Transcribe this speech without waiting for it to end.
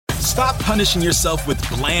Stop punishing yourself with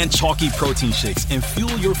bland, chalky protein shakes and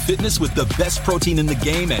fuel your fitness with the best protein in the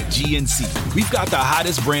game at GNC. We've got the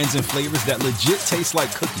hottest brands and flavors that legit taste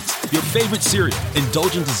like cookies, your favorite cereal,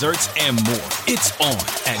 indulgent desserts, and more. It's on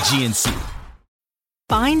at GNC.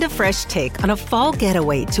 Find a fresh take on a fall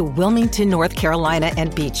getaway to Wilmington, North Carolina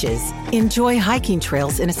and beaches. Enjoy hiking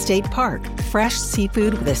trails in a state park, fresh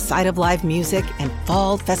seafood with a side of live music, and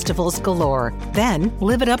fall festivals galore. Then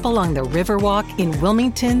live it up along the Riverwalk in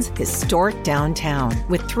Wilmington's historic downtown.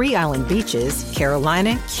 With 3 island beaches,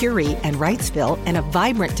 Carolina, Curie, and Wrightsville, and a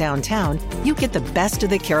vibrant downtown, you get the best of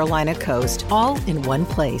the Carolina coast, all in one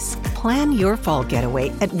place. Plan your fall getaway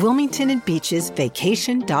at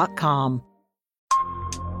WilmingtonandBeachesVacation.com.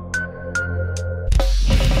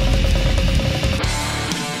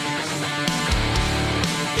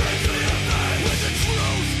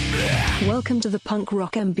 Welcome to the Punk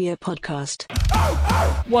Rock MBA podcast.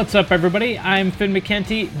 What's up, everybody? I'm Finn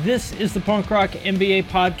McKenty. This is the Punk Rock MBA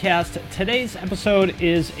podcast. Today's episode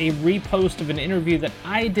is a repost of an interview that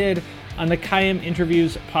I did on the Cayem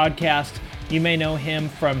Interviews podcast. You may know him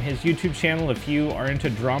from his YouTube channel if you are into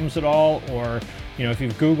drums at all, or if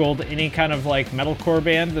you've Googled any kind of like metalcore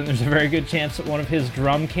band, then there's a very good chance that one of his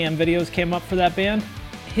drum cam videos came up for that band.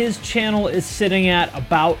 His channel is sitting at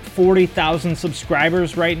about 40,000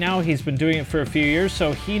 subscribers right now. He's been doing it for a few years,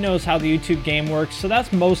 so he knows how the YouTube game works. So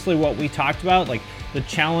that's mostly what we talked about, like the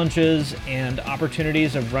challenges and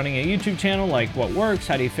opportunities of running a YouTube channel, like what works,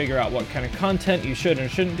 how do you figure out what kind of content you should and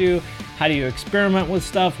shouldn't do, how do you experiment with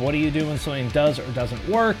stuff, what do you do when something does or doesn't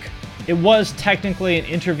work. It was technically an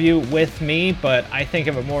interview with me, but I think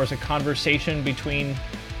of it more as a conversation between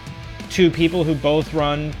two people who both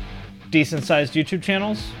run decent-sized YouTube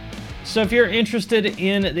channels. So if you're interested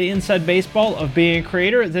in the inside baseball of being a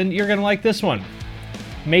creator, then you're gonna like this one.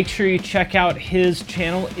 Make sure you check out his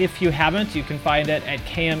channel if you haven't. You can find it at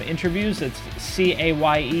Cayem Interviews. It's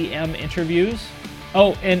Cayem Interviews.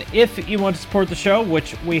 Oh, and if you want to support the show,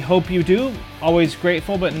 which we hope you do, always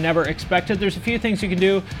grateful but never expected, there's a few things you can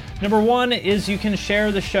do. Number one is you can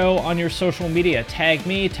share the show on your social media. Tag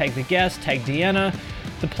me, tag the guest, tag Deanna.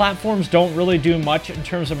 The platforms don't really do much in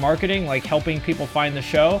terms of marketing, like helping people find the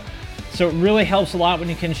show. So it really helps a lot when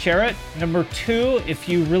you can share it. Number two, if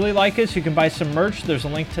you really like us, you can buy some merch. There's a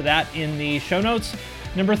link to that in the show notes.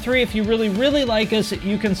 Number three, if you really, really like us,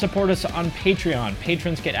 you can support us on Patreon.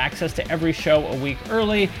 Patrons get access to every show a week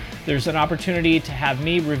early. There's an opportunity to have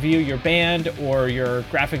me review your band or your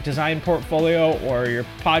graphic design portfolio or your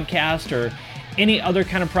podcast or any other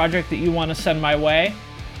kind of project that you want to send my way.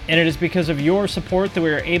 And it is because of your support that we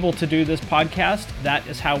are able to do this podcast. That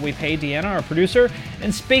is how we pay Deanna, our producer.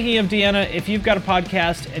 And speaking of Deanna, if you've got a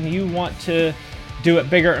podcast and you want to do it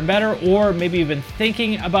bigger and better, or maybe you've been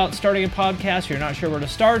thinking about starting a podcast, you're not sure where to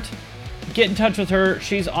start, get in touch with her.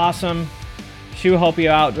 She's awesome. She will help you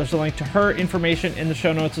out. There's a link to her information in the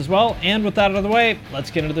show notes as well. And with that out of the way, let's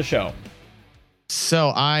get into the show. So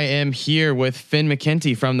I am here with Finn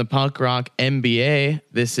McKenty from the Punk Rock MBA.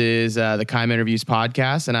 This is the Cayem Interviews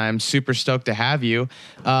podcast, and I'm super stoked to have you.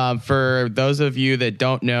 For those of you that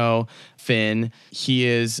don't know Finn, he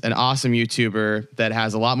is an awesome YouTuber that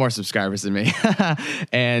has a lot more subscribers than me.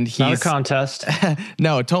 And he's not a contest.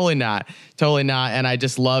 No, totally not. Totally not. And I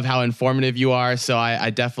just love how informative you are. So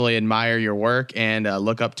I definitely admire your work and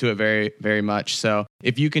look up to it very, very much. So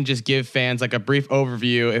if you can just give fans like a brief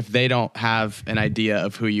overview, if they don't have an idea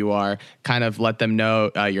of who you are, kind of let them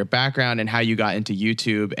know your background and how you got into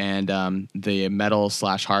YouTube and the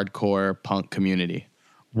metal/hardcore punk community.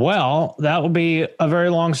 Well, that will be a very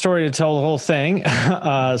long story to tell the whole thing.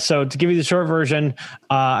 So to give you the short version,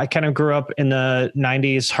 I kind of grew up in the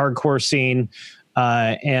 90s hardcore scene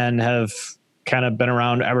and have kind of been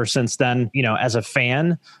around ever since then. As a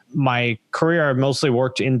fan, my career, I mostly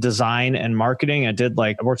worked in design and marketing. I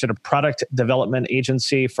worked at a product development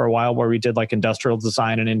agency for a while where we did like industrial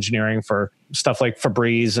design and engineering for stuff like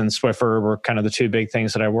Febreze and Swiffer were kind of the two big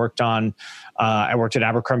things that I worked on. I worked at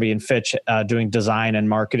Abercrombie and Fitch doing design and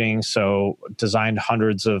marketing. So designed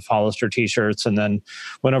hundreds of Hollister t-shirts and then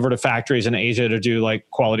went over to factories in Asia to do like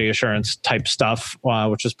quality assurance type stuff,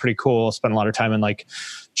 which was pretty cool. Spent a lot of time in like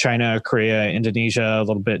China, Korea, Indonesia, a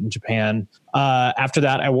little bit in Japan. After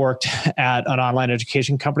that, I worked at an online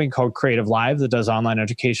education company called Creative Live that does online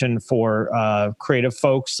education for creative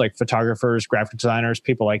folks like photographers, graphic designers,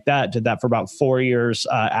 people like that. Did that for about 4 years.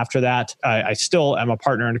 After that, I still am a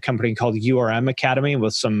partner in a company called URM Academy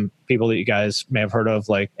with some people that you guys may have heard of,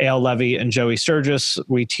 like Al Levy and Joey Sturgis.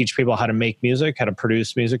 We teach people how to make music, how to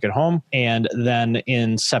produce music at home. And then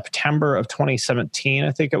in September of 2017,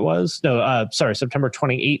 I think it was, September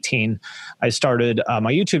 2018, I started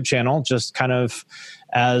my YouTube channel just kind of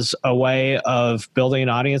as a way of building an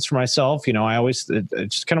audience for myself. I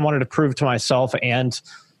just kind of wanted to prove to myself and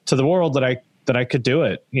to the world that I could do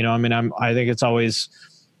it. I think it's always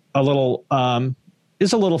a little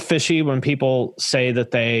fishy when people say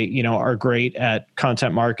that they, are great at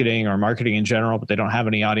content marketing or marketing in general, but they don't have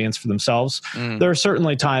any audience for themselves. There are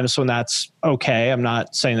certainly times when that's okay. I'm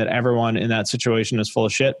not saying that everyone in that situation is full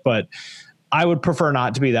of shit, but I would prefer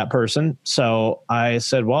not to be that person. So I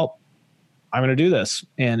said, well, I'm going to do this.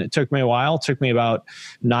 And it took me a while. It took me about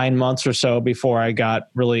 9 months or so before I got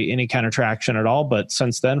really any kind of traction at all. But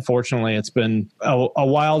since then, fortunately, it's been a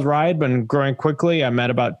wild ride, been growing quickly. I'm at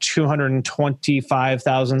about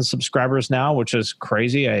 225,000 subscribers now, which is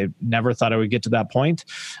crazy. I never thought I would get to that point.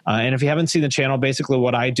 And if you haven't seen the channel, basically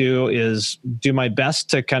what I do is do my best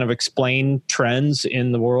to kind of explain trends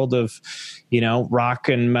in the world of, rock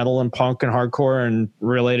and metal and punk and hardcore and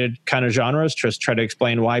related kind of genres. Just try to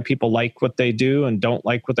explain why people like what they do and don't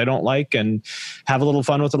like what they don't like, and have a little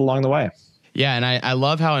fun with it along the way. Yeah, and I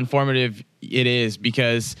love how informative it is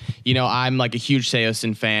because, I'm like a huge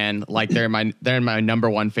Seosin fan. Like they're my number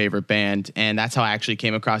one favorite band, and that's how I actually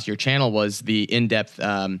came across your channel, was the in-depth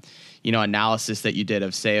analysis that you did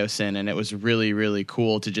of Seosin, and it was really, really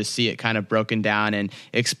cool to just see it kind of broken down and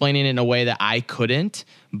explaining it in a way that I couldn't,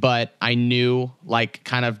 but I knew, like,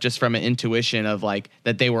 kind of just from an intuition of like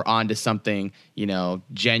that they were onto something,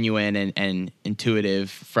 genuine and intuitive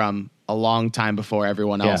from a long time before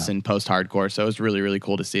everyone else in post-hardcore. So it was really, really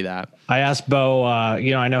cool to see that. I asked Bo,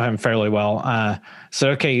 I know him fairly well. So,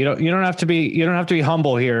 okay, you don't have to be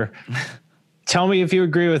humble here. Tell me if you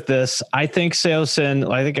agree with this. I think Seosin,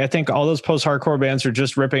 I think all those post-hardcore bands are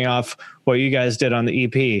just ripping off what you guys did on the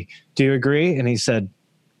EP. Do you agree? And he said,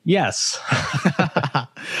 yes.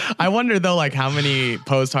 I wonder though, like how many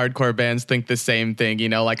post-hardcore bands think the same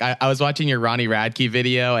thing. I was watching your Ronnie Radke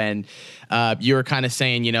video, and you were kind of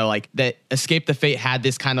saying, like that Escape the Fate had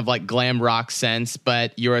this kind of like glam rock sense,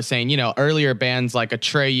 but you were saying, earlier bands like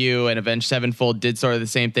Atreyu and Avenged Sevenfold did sort of the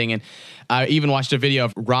same thing. And I even watched a video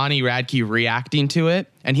of Ronnie Radke reacting to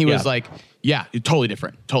it, and he was like, yeah, totally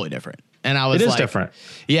different. And I was it is different.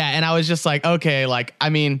 Yeah. And I was just like, okay, like,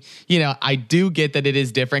 I mean, I do get that it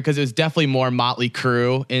is different because it was definitely more Motley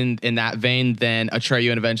Crue in that vein than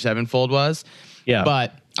Atreyu and Avenged Sevenfold was. Yeah.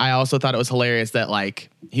 But I also thought it was hilarious that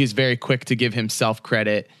like he was very quick to give himself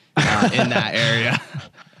credit in that area.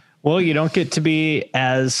 Well, you don't get to be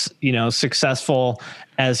as, successful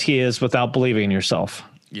as he is without believing in yourself.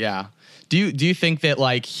 Yeah. Do you think that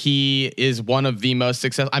like he is one of the most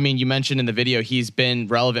successful? I mean, you mentioned in the video he's been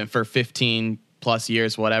relevant for 15 plus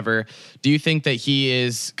years, whatever. Do you think that he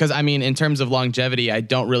is? Because I mean, in terms of longevity, I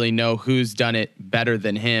don't really know who's done it better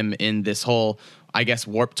than him in this whole, I guess,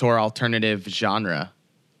 Warped Tour alternative genre.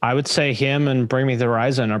 I would say him and Bring Me the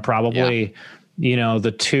Horizon are probably,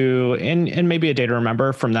 the two, and maybe A Day to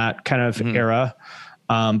Remember from that kind of era.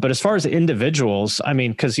 But as far as individuals, I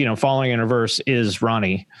mean, because Falling in Reverse is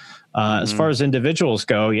Ronnie. As far as individuals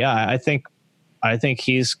go, yeah, I think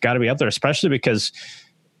he's got to be up there, especially because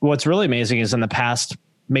what's really amazing is in the past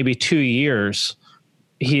maybe 2 years,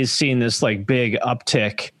 he's seen this like big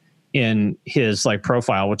uptick in his like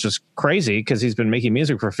profile, which is crazy because he's been making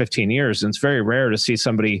music for 15 years. And it's very rare to see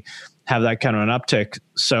somebody have that kind of an uptick.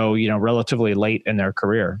 So, relatively late in their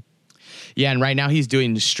career. Yeah. And right now he's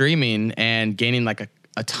doing streaming and gaining like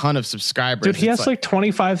a ton of subscribers. Dude, he has like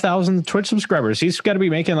 25,000 Twitch subscribers. He's got to be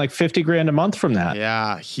making like 50 grand a month from that.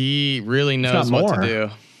 Yeah, he really knows what to do.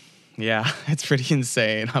 Yeah, it's pretty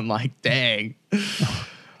insane. I'm like, dang.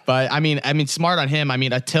 But I mean, smart on him. I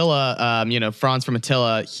mean, Attila, Franz from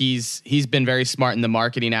Attila, he's been very smart in the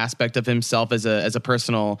marketing aspect of himself as a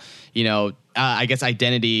personal, I guess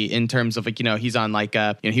identity in terms of like, he's on like,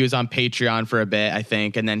 he was on Patreon for a bit, I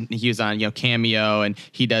think. And then he was on, Cameo, and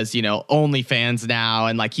he does, OnlyFans now.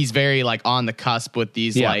 And like, he's very like on the cusp with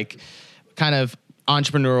these like kind of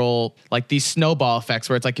entrepreneurial, like these snowball effects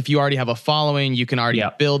where it's like if you already have a following, you can already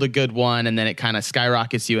build a good one, and then it kind of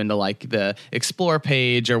skyrockets you into like the explore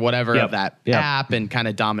page or whatever of that app and kind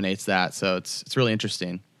of dominates that. So it's really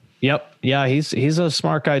interesting. Yep. Yeah, he's a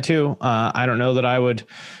smart guy too. I don't know that I would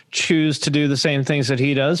choose to do the same things that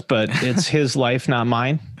he does, but it's his life, not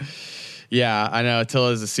mine. Yeah, I know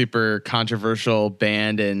Attila is a super controversial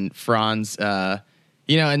band, and Franz,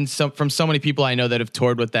 and so from so many people I know that have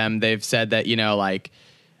toured with them, they've said that, like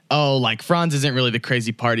Franz isn't really the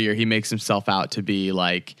crazy partier he makes himself out to be.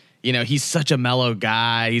 Like, he's such a mellow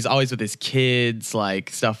guy. He's always with his kids, like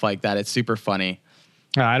stuff like that. It's super funny.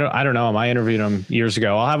 I don't know him. I interviewed him years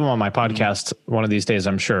ago. I'll have him on my podcast one of these days,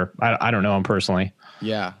 I'm sure. I don't know him personally.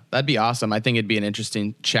 Yeah, that'd be awesome. I think it'd be an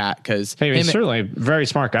interesting chat because he's certainly a very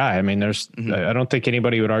smart guy. I mean, I don't think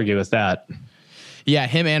anybody would argue with that. Yeah,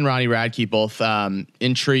 him and Ronnie Radke both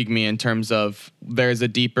intrigue me in terms of there's a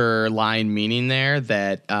deeper line meaning there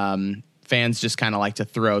that fans just kind of like to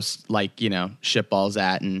throw shitballs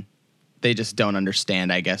at, and they just don't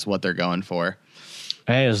understand, I guess, what they're going for.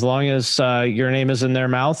 Hey, as long as your name is in their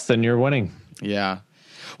mouth, then you're winning. Yeah.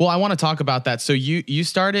 Well, I want to talk about that. So you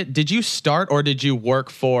started, did you start or did you work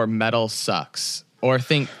for Metal Sucks or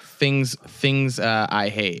things I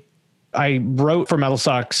hate? I wrote for Metal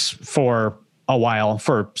Sucks for a while,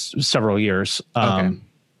 for several years. Okay.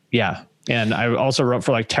 Yeah. And I also wrote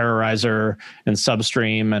for like Terrorizer and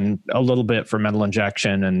Substream and a little bit for Metal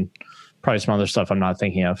Injection and probably some other stuff I'm not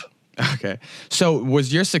thinking of. Okay. So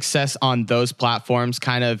was your success on those platforms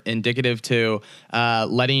kind of indicative to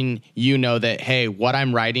letting you know that, hey, what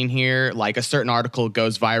I'm writing here, like a certain article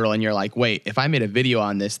goes viral and you're like, wait, if I made a video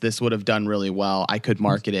on this would have done really well. I could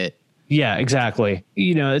market it. Yeah, exactly.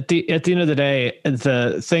 You know, at the end of the day,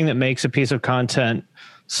 the thing that makes a piece of content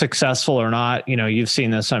successful or not, you know, you've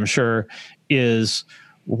seen this, I'm sure, is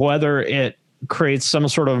whether it creates some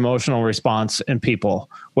sort of emotional response in people,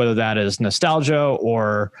 whether that is nostalgia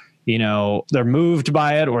or, you know, they're moved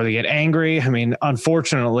by it or they get angry. I mean,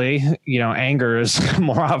 unfortunately, you know, anger is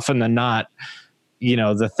more often than not, you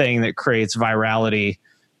know, the thing that creates virality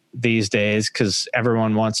these days because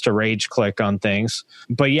everyone wants to rage click on things.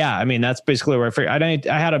 But yeah, I mean, that's basically where I figured.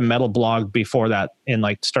 I had a metal blog before that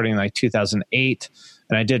starting in 2008,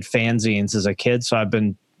 and I did fanzines as a kid. So I've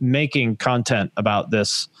been making content about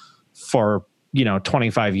this for,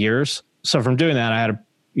 25 years. So from doing that, I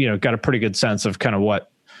had got a pretty good sense of kind of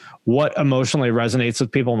what emotionally resonates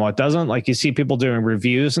with people and what doesn't. Like you see people doing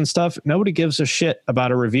reviews and stuff. Nobody gives a shit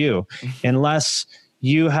about a review unless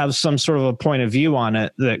you have some sort of a point of view on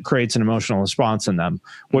it that creates an emotional response in them,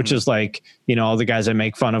 which is like, all the guys I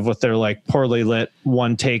make fun of with their like poorly lit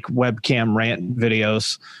one take webcam rant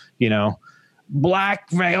videos, Black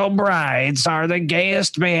Veil Brides are the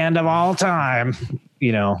gayest band of all time,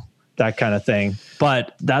 that kind of thing.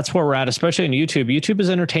 But that's where we're at, especially in YouTube. YouTube is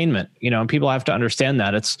entertainment, and people have to understand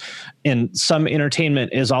that and some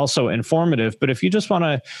entertainment is also informative. But if you just want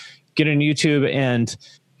to get in YouTube and,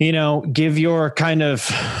 give your kind of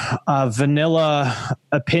vanilla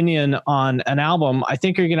opinion on an album, I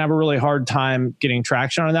think you're going to have a really hard time getting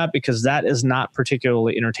traction on that because that is not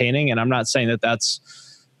particularly entertaining. And I'm not saying that that's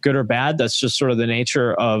good or bad. That's just sort of the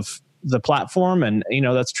nature of the platform. And,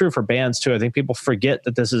 that's true for bands too. I think people forget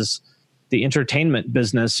that this is the entertainment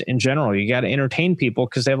business in general. You got to entertain people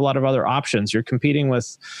because they have a lot of other options. You're competing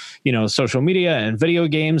with, social media and video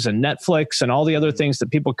games and Netflix and all the other things that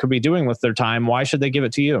people could be doing with their time. Why should they give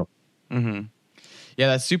it to you? Mm-hmm. Yeah,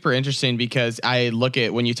 that's super interesting because I look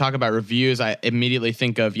at when you talk about reviews, I immediately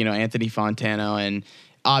think of, Anthony Fontano, and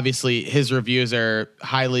obviously his reviews are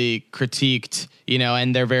highly critiqued,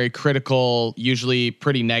 and they're very critical, usually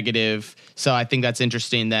pretty negative. So I think that's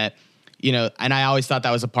interesting that, and I always thought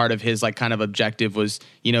that was a part of his like kind of objective was,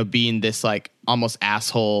 being this like almost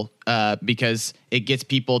asshole because it gets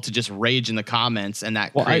people to just rage in the comments and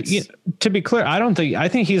that creates. To be clear, I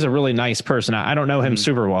think he's a really nice person. I don't know him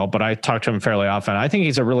super well, but I talk to him fairly often. I think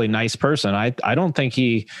he's a really nice person. I don't think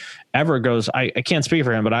he ever goes, I can't speak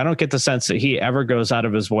for him, but I don't get the sense that he ever goes out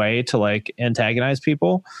of his way to like antagonize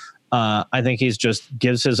people. I think he's just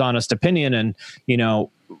gives his honest opinion and,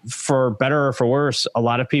 for better or for worse, a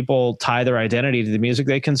lot of people tie their identity to the music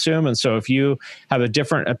they consume. And so if you have a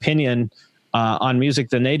different opinion on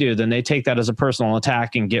music than they do, then they take that as a personal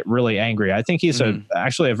attack and get really angry. I think he's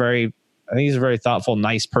actually a very thoughtful,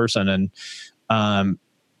 nice person. And,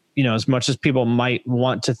 as much as people might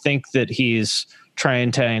want to think that he's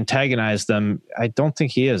trying to antagonize them, I don't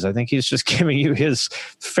think he is. I think he's just giving you his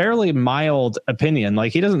fairly mild opinion.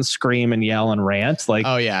 Like he doesn't scream and yell and rant. Like,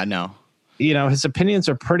 oh yeah, no. His opinions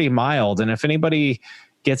are pretty mild. And if anybody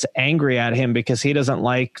gets angry at him because he doesn't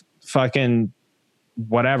like fucking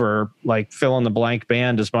whatever, like fill in the blank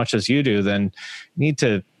band as much as you do, then you need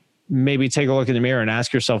to maybe take a look in the mirror and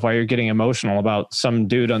ask yourself why you're getting emotional about some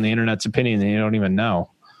dude on the internet's opinion that you don't even know.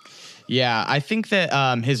 Yeah, I think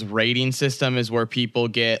that his rating system is where people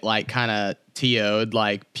get like kind of TO'd,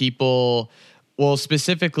 like people. Well,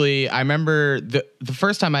 specifically, I remember the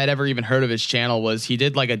first time I'd ever even heard of his channel was he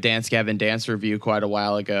did like a Dance Gavin Dance review quite a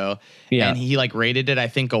while ago. Yeah. And he like rated it, I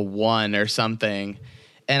think, a 1 or something.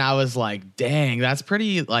 And I was like, dang, that's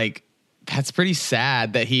pretty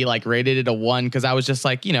sad that he like rated it a 1. Cause I was just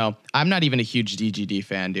like, I'm not even a huge DGD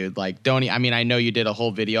fan, dude. Like, I know you did a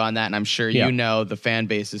whole video on that and I'm sure the fan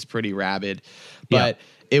base is pretty rabid, but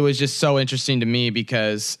it was just so interesting to me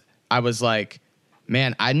because I was like,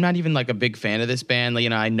 Man, I'm not even like a big fan of this band. Like, you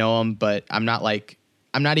know, I know them, but I'm not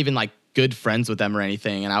even like good friends with them or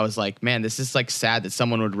anything. And I was like, man, this is like sad that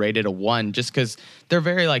someone would rate it a 1 just because they're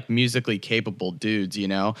very like musically capable dudes, you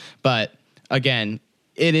know? But again,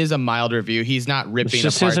 it is a mild review. He's not ripping it's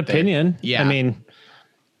just apart his opinion. Yeah. I mean,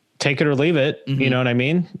 take it or leave it. You know what I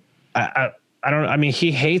mean? I don't, I mean,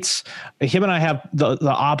 him and I have the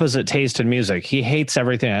opposite taste in music. He hates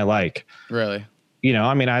everything I like. Really? You know,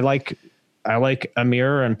 I mean, I like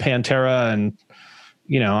Amir and Pantera and,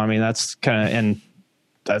 you know, I mean, that's kind of, and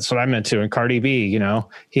that's what I'm into. And Cardi B, you know,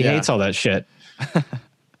 he hates all that shit.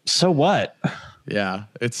 So what? Yeah.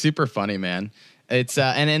 It's super funny, man. It's,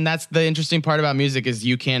 and that's the interesting part about music is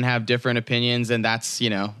you can have different opinions, and that's, you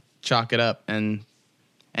know, chalk it up and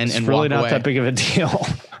really not away. that big of a deal.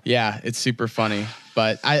 Yeah, it's super funny.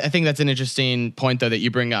 But I think that's an interesting point, though, that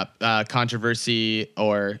you bring up. Controversy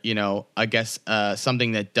or, you know, I guess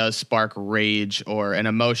something that does spark rage or an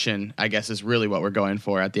emotion, I guess, is really what we're going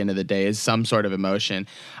for at the end of the day, is some sort of emotion.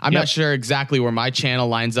 I'm not sure exactly where my channel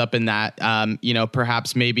lines up in that. You know,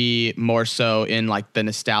 perhaps maybe more so in like the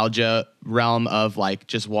nostalgia realm of like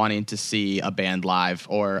just wanting to see a band live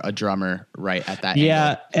or a drummer right at that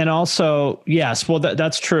angle. And also, yes, well,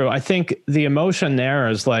 that's true. I think the emotion there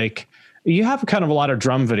is like, you have kind of a lot of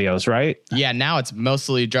drum videos, right? Yeah, now it's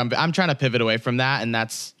mostly drum. I'm trying to pivot away from that, and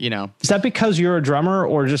that's, you know. Is that because you're a drummer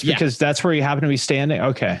or just because that's where you happen to be standing?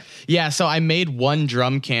 Okay. Yeah, so I made one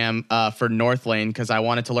drum cam for North Lane because I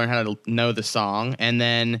wanted to learn how to know the song, and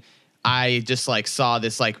then I just like saw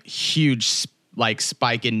this like huge like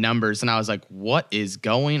spike in numbers, and I was like, what is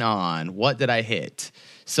going on? What did I hit?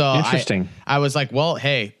 So interesting. I was like, well,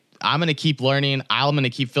 hey, I'm going to keep learning. I'm going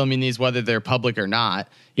to keep filming these, whether they're public or not,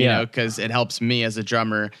 you know, because it helps me as a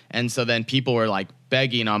drummer. And so then people were like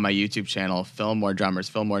begging on my YouTube channel, film more drummers.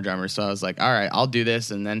 So I was like, all right, I'll do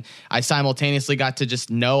this. And then I simultaneously got to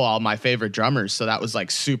just know all my favorite drummers. So that was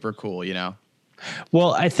like super cool, you know?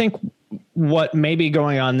 Well, I think what may be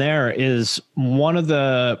going on there is one of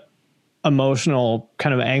the emotional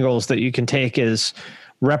kind of angles that you can take is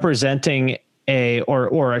representing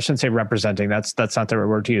or I shouldn't say representing, that's not the right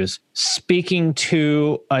word to use, speaking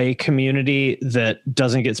to a community that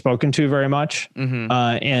doesn't get spoken to very much.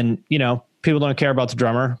 And, you know, people don't care about the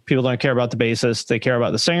drummer. People don't care about the bassist. They care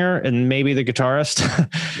about the singer and maybe the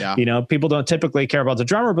guitarist. You know, people don't typically care about the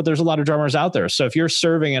drummer, but there's a lot of drummers out there. So if you're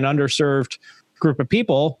serving an underserved group of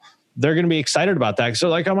people, they're going to be excited about that. So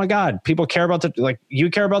like, oh my God, people care about you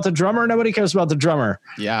care about the drummer. Nobody cares about the drummer.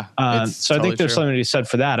 Yeah. So I think there's something to be said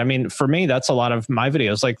for that. I mean, for me, that's a lot of my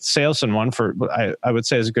videos, like Seosin one I would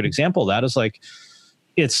say is a good example of that. Is like,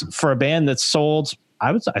 it's for a band that's sold,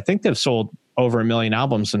 I think they've sold over 1 million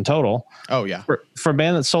albums in total. Oh yeah. For a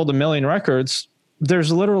band that sold 1 million records,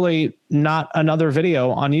 there's literally not another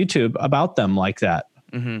video on YouTube about them like that,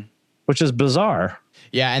 which is bizarre.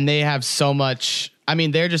 Yeah. And they have so much, I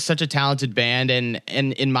mean, they're just such a talented band. And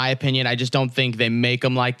in my opinion, I just don't think they make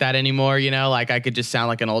them like that anymore. You know, like I could just sound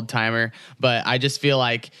like an old timer, but I just feel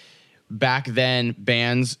like back then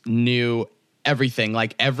bands knew everything.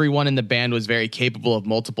 Like everyone in the band was very capable of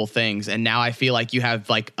multiple things. And now I feel like you have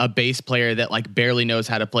like a bass player that like barely knows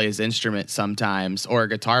how to play his instrument sometimes, or a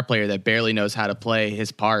guitar player that barely knows how to play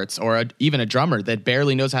his parts, or even a drummer that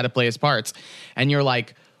barely knows how to play his parts. And you're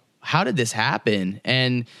like, how did this happen?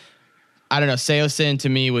 And I don't know, Seosin to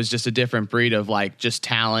me was just a different breed of like just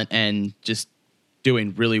talent and just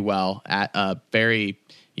doing really well at a very,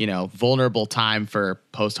 you know, vulnerable time for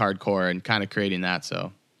post-hardcore and kind of creating that.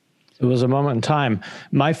 So it was a moment in time.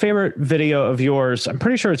 My favorite video of yours, I'm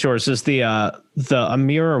pretty sure it's yours, is the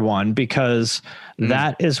Amir one, because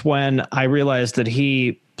that is when I realized that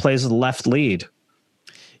he plays the left lead.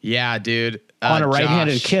 Yeah, dude. On a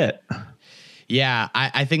right-handed kit. Yeah,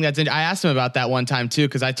 I think that's. I asked him about that one time too,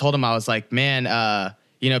 because I told him, I was like, man,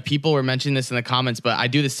 you know, people were mentioning this in the comments, but I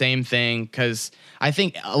do the same thing because I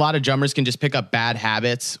think a lot of drummers can just pick up bad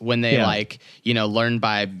habits when they like, you know, learn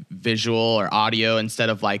by visual or audio instead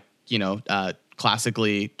of like, you know,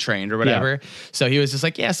 classically trained or whatever. So he was just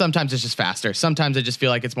like, yeah, sometimes it's just faster. Sometimes I just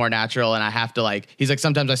feel like it's more natural, and I have to like. He's like,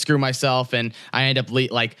 sometimes I screw myself and I end up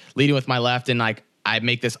leading with my left, and like I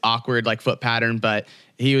make this awkward like foot pattern, but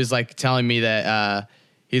he was like telling me that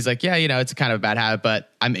he's like, yeah, you know, it's a kind of a bad habit,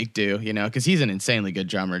 but I make do, you know, because he's an insanely good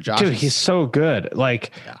drummer. Josh, dude, he's so good.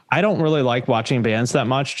 Like, I don't really like watching bands that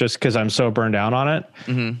much just because I'm so burned out on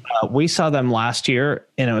it. We saw them last year,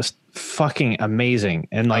 and it was fucking amazing.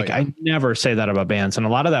 And like, I never say that about bands, and a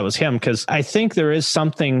lot of that was him, because I think there is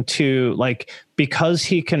something to like, because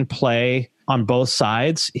he can play on both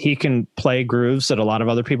sides. He can play grooves that a lot of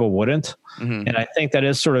other people wouldn't. Mm-hmm. And I think that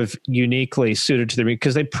is sort of uniquely suited to the,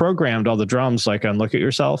 because they programmed all the drums like on Look at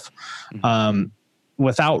Yourself,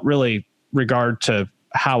 without really regard to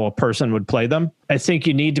how a person would play them. I think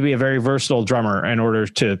you need to be a very versatile drummer in order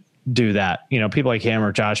to do that. You know, people like him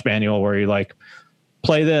or Josh Manuel, where you like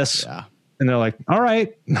play this and they're like, all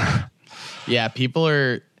right. Yeah. People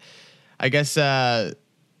are, I guess,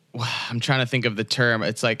 I'm trying to think of the term.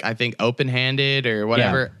 It's like, I think open-handed or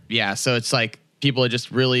whatever. Yeah. So it's like people are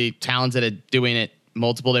just really talented at doing it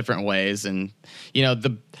multiple different ways. And, you know,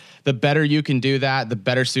 the better you can do that, the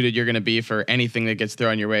better suited you're going to be for anything that gets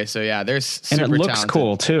thrown your way. So yeah, there's super and it looks talented.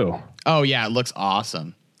 Cool too. Oh yeah. It looks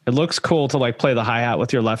awesome. It looks cool to like play the hi-hat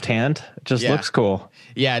with your left hand. It just looks cool.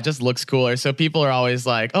 Yeah, it just looks cooler. So people are always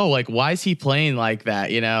like, oh, like, why is he playing like that?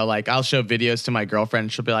 You know, like I'll show videos to my girlfriend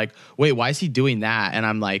and she'll be like, wait, why is he doing that? And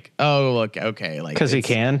I'm like, oh, look, okay. Like, because he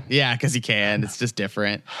can. Yeah, because he can. It's just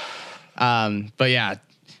different. But yeah,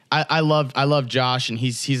 I love Josh, and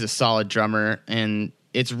he's a solid drummer, and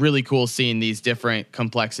it's really cool seeing these different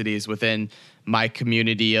complexities within my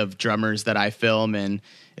community of drummers that I film, and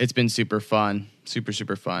it's been super fun.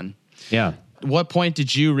 Super fun. Yeah. What point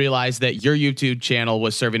did you realize that your YouTube channel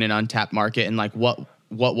was serving an untapped market, and like what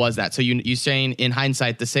was that? So you saying in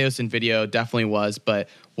hindsight the Seosin video definitely was, but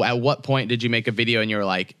at what point did you make a video and you were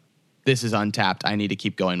like, this is untapped, I need to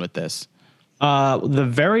keep going with this? The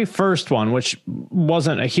very first one, which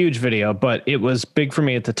wasn't a huge video, but it was big for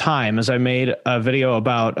me at the time, is I made a video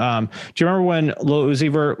about, do you remember when Lil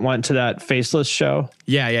Uzi Vert went to that Faceless show?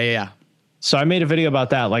 Yeah. So I made a video about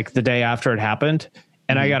that like the day after it happened.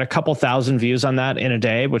 And I got a couple thousand views on that in a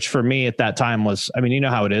day, which for me at that time was, I mean, you know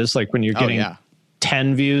how it is, like when you're getting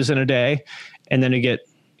 10 views in a day and then you get,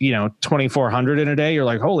 2,400 in a day, you're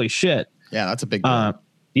like, holy shit. Yeah, that's a big deal.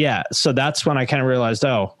 Yeah. So that's when I kind of realized,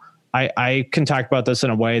 I can talk about this in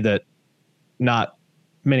a way that not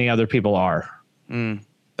many other people are.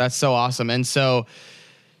 That's so awesome. And so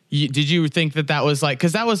did you think that was like,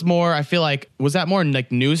 because that was more, I feel like, was that more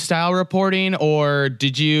like news style reporting, or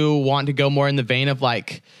did you want to go more in the vein of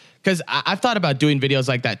like, because I've thought about doing videos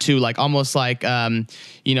like that too, like almost like,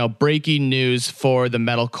 breaking news for the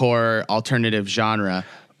metalcore alternative genre.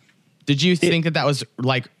 Did you think that was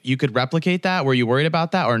like, you could replicate that? Were you worried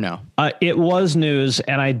about that or no? It was news,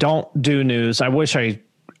 and I don't do news. I wish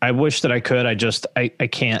that I could. I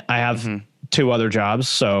can't. I have 2 other jobs.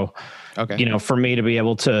 So, okay. For me to be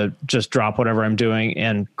able to just drop whatever I'm doing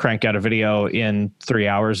and crank out a video in 3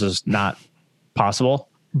 hours is not possible.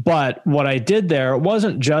 But what I did there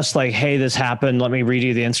wasn't just like, hey, this happened, let me read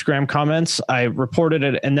you the Instagram comments. I reported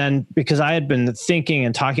it. And then because I had been thinking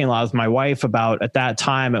and talking a lot with my wife about, at that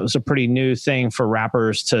time, it was a pretty new thing for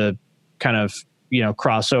rappers to kind of,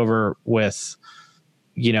 cross over with,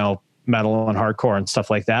 metal and hardcore and stuff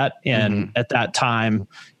like that. And at that time,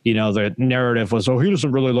 the narrative was, oh, he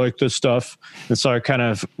doesn't really like this stuff. And so I kind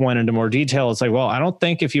of went into more detail. It's like, well, I don't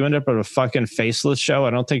think if you end up at a fucking Faceless show,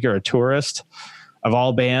 I don't think you're a tourist of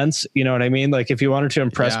all bands. You know what I mean? Like if you wanted to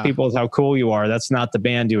impress people with how cool you are, that's not the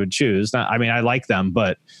band you would choose. I like them,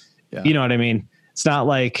 but you know what I mean? It's not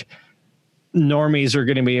like normies are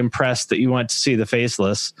going to be impressed that you went to see the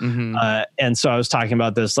Faceless. And so I was talking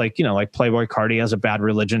about this, like, like Playboi Carti has a Bad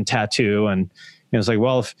Religion tattoo. And it's like,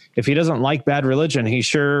 well, if he doesn't like Bad Religion, he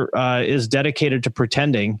sure is dedicated to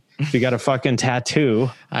pretending if you got a fucking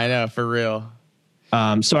tattoo. I know, for real.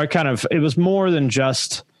 So it was more than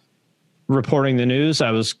just reporting the news.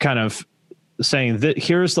 I was kind of saying that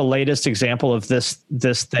here's the latest example of this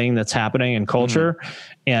thing that's happening in culture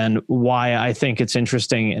and why I think it's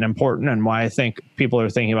interesting and important and why I think people are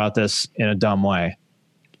thinking about this in a dumb way.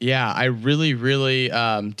 Yeah, I really, really,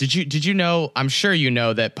 did you know, I'm sure you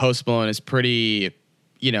know that Post Malone is pretty,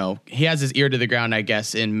 he has his ear to the ground, I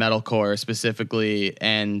guess, in metalcore specifically,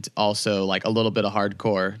 and also like a little bit of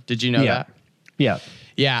hardcore. Did you know that? Yeah.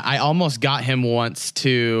 Yeah, I almost got him once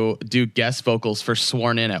to do guest vocals for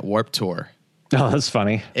Sworn In at Warped Tour. Oh, that's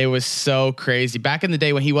funny. It was so crazy. Back in the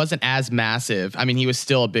day when he wasn't as massive, I mean, he was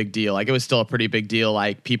still a big deal. Like, it was still a pretty big deal.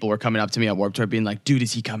 Like, people were coming up to me at Warped Tour being like, dude,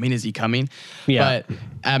 is he coming? Is he coming? Yeah. But,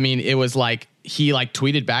 I mean, it was like, he like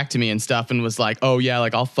tweeted back to me and stuff and was like, oh yeah,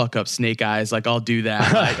 like I'll fuck up Snake Eyes. Like I'll do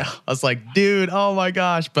that. Like, I was like, dude, oh my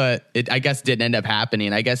gosh. But it, I guess, didn't end up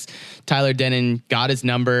happening. I guess Tyler Denon got his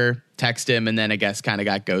number, texted him, and then I guess kind of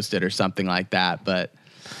got ghosted or something like that. But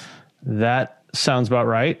that sounds about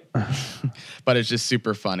right. But it's just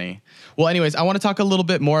super funny. Well, anyways, I want to talk a little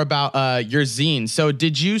bit more about your zine. So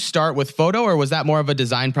did you start with photo, or was that more of a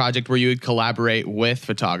design project where you would collaborate with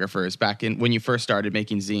photographers back in when you first started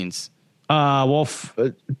making zines? Let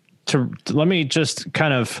me just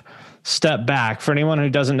kind of step back, for anyone who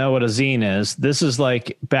doesn't know what a zine is, this is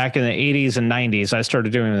like back in the 80s and 90s. I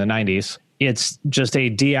started doing it in the 90s. It's just a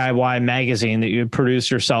DIY magazine that you would produce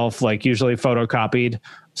yourself, like usually photocopied.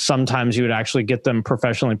 Sometimes you would actually get them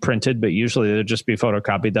professionally printed, but usually they'd just be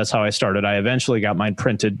photocopied. That's how I started. I eventually got mine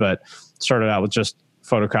printed, but started out with just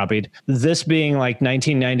photocopied. This being like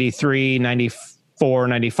 1993, 94,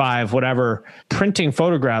 95, whatever, printing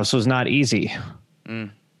photographs was not easy.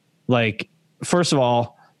 Like, first of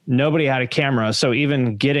all, nobody had a camera. So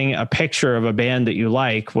even getting a picture of a band that you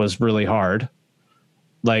like was really hard.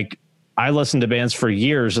 Like, I listened to bands for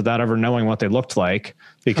years without ever knowing what they looked like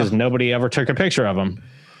because nobody ever took a picture of them.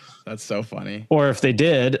 That's so funny. Or if they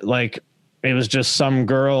did, like, it was just some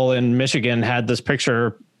girl in Michigan had this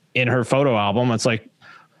picture in her photo album. It's like,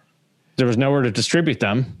 there was nowhere to distribute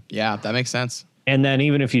them. Yeah, that makes sense. And then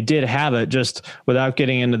even if you did have it, just without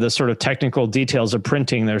getting into the sort of technical details of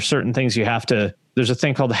printing, there's certain things you have to, there's a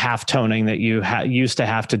thing called half toning that you used to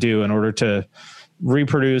have to do in order to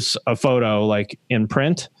reproduce a photo like in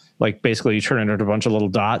print. Like basically you turn it into a bunch of little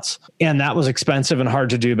dots, and that was expensive and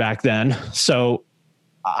hard to do back then. So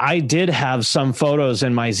I did have some photos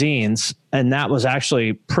in my zines, and that was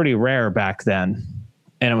actually pretty rare back then.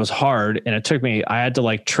 And it was hard. And it took me, I had to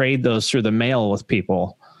like trade those through the mail with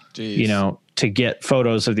people, Jeez. You know, to get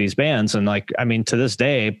photos of these bands. And like, I mean, to this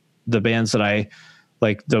day, the bands that I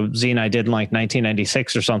like, the zine I did in like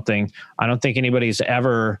 1996 or something, I don't think anybody's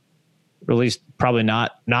ever released, probably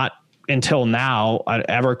not until now, I'd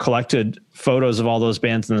ever collected photos of all those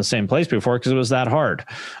bands in the same place before, because it was that hard.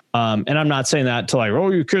 And I'm not saying that to like,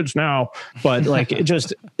 oh, you kids now, but like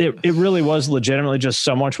it really was legitimately just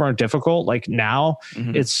so much more difficult. Like now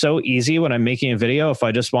it's so easy when I'm making a video. If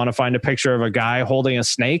I just want to find a picture of a guy holding a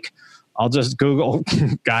snake, I'll just Google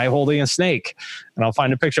guy holding a snake and I'll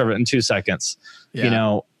find a picture of it in 2 seconds, you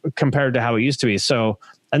know, compared to how it used to be. So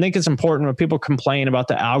I think it's important when people complain about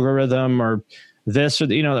the algorithm or this, or,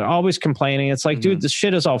 you know, they're always complaining. It's like, dude, this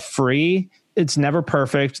shit is all free. It's never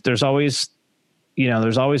perfect. There's always, you know,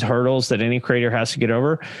 there's always hurdles that any creator has to get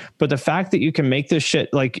over. But the fact that you can make this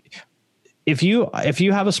shit, like if you have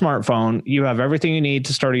a smartphone, you have everything you need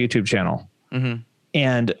to start a YouTube channel.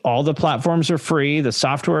 And all the platforms are free. The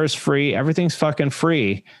software is free. Everything's fucking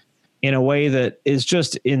free in a way that is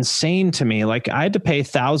just insane to me. Like I had to pay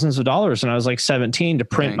thousands of dollars when I was like 17 to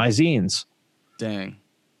print my zines. Dang.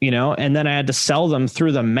 You know, and then I had to sell them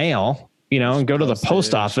through the mail, you know, and go to the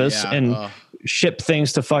post office and ship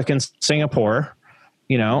things to fucking Singapore,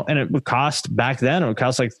 you know, and it would cost back then, it would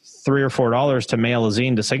cost like $3 or $4 to mail a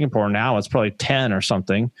zine to Singapore. Now it's probably 10 or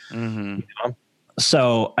something. You know?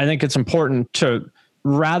 So I think it's important to,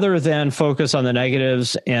 rather than focus on the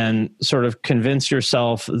negatives and sort of convince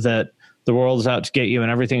yourself that the world is out to get you and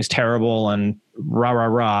everything's terrible and rah, rah,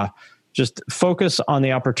 rah, just focus on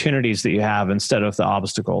the opportunities that you have instead of the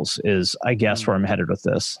obstacles is, I guess, where I'm headed with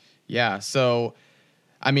this. Yeah. So,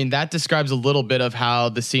 I mean, that describes a little bit of how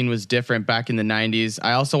the scene was different back in the 90s.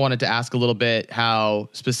 I also wanted to ask a little bit how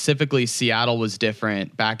specifically Seattle was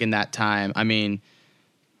different back in that time. I mean,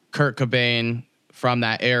 Kurt Cobain from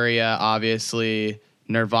that area, obviously,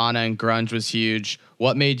 Nirvana and grunge was huge.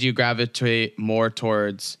 What made you gravitate more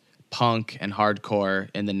towards punk and hardcore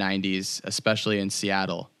in the 90s, especially in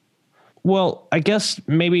Seattle? Well, I guess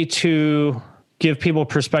maybe to give people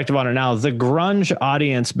perspective on it now, the grunge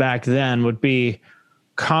audience back then would be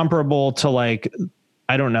comparable to like,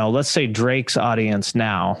 I don't know, let's say Drake's audience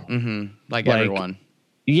now. Like everyone.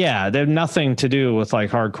 Yeah. They have nothing to do with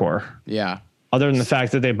like hardcore. Yeah. Other than the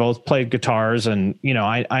fact that they both played guitars and, you know,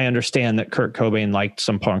 I understand that Kurt Cobain liked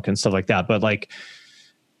some punk and stuff like that, but like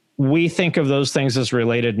we think of those things as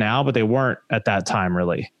related now, but they weren't at that time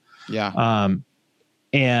really. Yeah.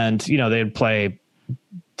 And, you know, they'd play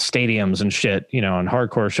stadiums and shit, you know, and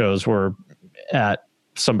hardcore shows were at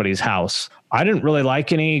somebody's house. I didn't really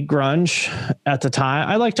like any grunge at the time.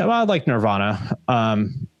 I liked Nirvana.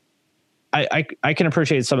 I can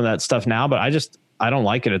appreciate some of that stuff now, but I don't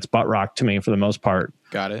like it. It's butt rock to me for the most part.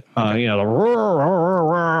 Got it. Okay. You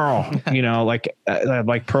know, you know,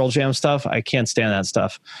 like Pearl Jam stuff. I can't stand that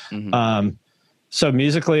stuff. So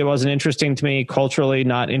musically, it wasn't interesting to me. Culturally,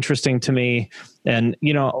 not interesting to me. And,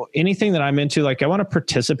 you know, anything that I'm into, like I want to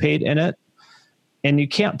participate in it. And you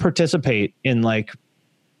can't participate in like,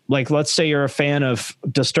 let's say you're a fan of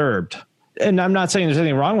Disturbed. And I'm not saying there's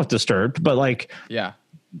anything wrong with Disturbed, but like, yeah,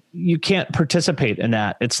 you can't participate in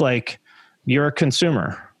that. It's like you're a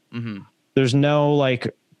consumer. There's no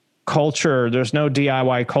like culture. There's no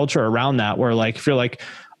DIY culture around that where like, if you're like,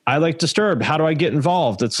 I like Disturbed, how do I get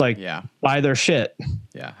involved? It's like, buy their shit.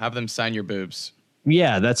 Yeah. Have them sign your boobs.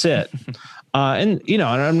 Yeah, that's it. And and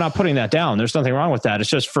I'm not putting that down. There's nothing wrong with that. It's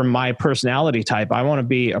just for my personality type. I want to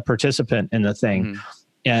be a participant in the thing. Mm-hmm.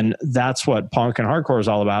 And that's what punk and hardcore is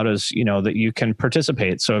all about, is, that you can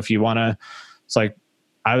participate. So if you want to, it's like,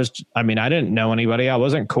 I didn't know anybody. I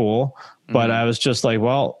wasn't cool, but I was just like,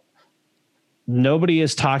 well, nobody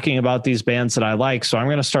is talking about these bands that I like, so I'm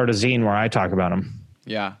going to start a zine where I talk about them.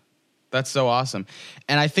 Yeah. That's so awesome.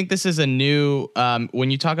 And I think this is a new,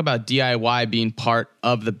 when you talk about DIY being part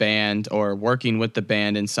of the band or working with the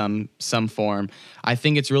band in some form, I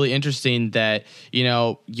think it's really interesting that,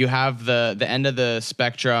 you have the end of the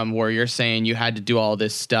spectrum where you're saying you had to do all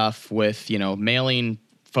this stuff with, mailing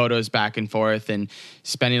photos back and forth and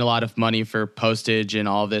spending a lot of money for postage and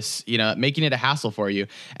all this, making it a hassle for you.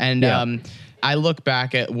 And, I look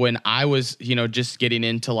back at when I was, just getting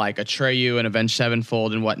into like Atreyu and Avenged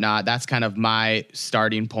Sevenfold and whatnot. That's kind of my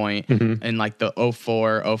starting point in like the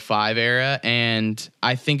 04, 05 era. And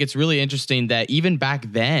I think it's really interesting that even back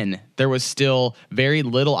then, there was still very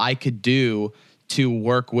little I could do to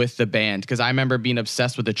work with the band. Because I remember being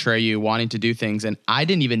obsessed with Atreyu, wanting to do things. And I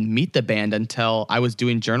didn't even meet the band until I was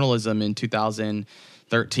doing journalism in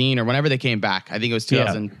 2013 or whenever they came back. I think it was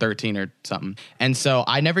 2013 or something. And so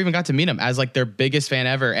I never even got to meet them as like their biggest fan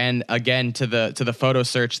ever. And again, to the photo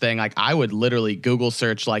search thing, like I would literally Google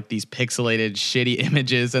search like these pixelated shitty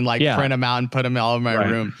images and like print them out and put them all in my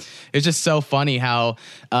room. It's just so funny how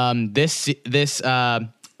this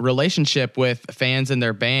relationship with fans and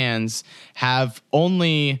their bands have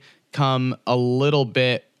only come a little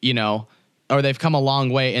bit, or they've come a long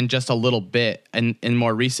way in just a little bit in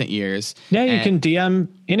more recent years. Yeah, you can DM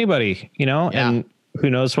anybody, and who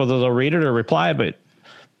knows whether they'll read it or reply, but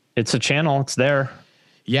it's a channel, it's there.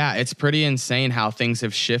 Yeah, it's pretty insane how things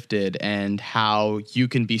have shifted and how you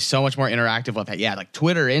can be so much more interactive with that. Yeah, like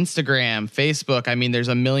Twitter, Instagram, Facebook. I mean, there's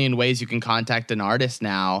a million ways you can contact an artist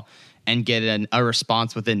now and get a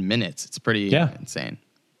response within minutes. It's pretty insane.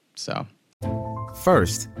 So,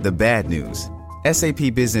 first, the bad news.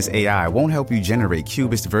 SAP Business AI won't help you generate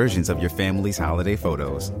cubist versions of your family's holiday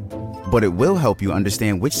photos. But it will help you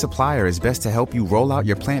understand which supplier is best to help you roll out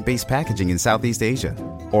your plant-based packaging in Southeast Asia,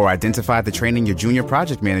 or identify the training your junior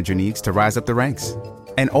project manager needs to rise up the ranks,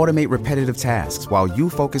 and automate repetitive tasks while you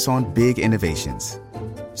focus on big innovations,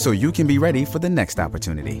 so you can be ready for the next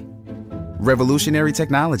opportunity. Revolutionary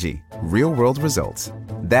technology, real-world results.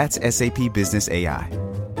 That's SAP Business AI.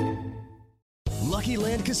 Lucky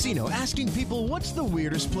Land Casino, asking people, what's the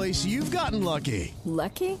weirdest place you've gotten lucky?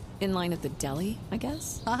 Lucky? In line at the deli, I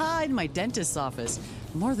guess? Aha, in my dentist's office.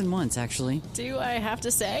 More than once, actually. Do I have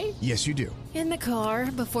to say? Yes, you do. In the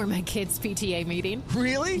car before my kids' PTA meeting.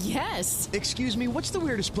 Really? Yes. Excuse me, what's the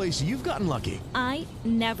weirdest place you've gotten lucky? I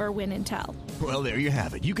never win and tell. Well, there you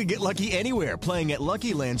have it. You can get lucky anywhere, playing at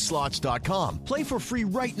LuckyLandSlots.com. Play for free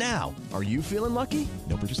right now. Are you feeling lucky?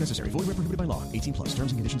 No purchase necessary. Void where prohibited by law. 18+.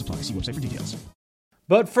 Terms and conditions apply. See website for details.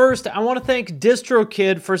 But first, I want to thank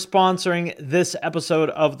DistroKid for sponsoring this episode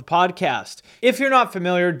of the podcast. If you're not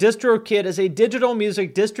familiar, DistroKid is a digital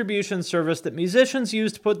music distribution service that musicians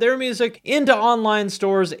use to put their music into online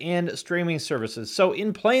stores and streaming services. So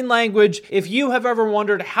in plain language, if you have ever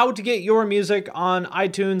wondered how to get your music on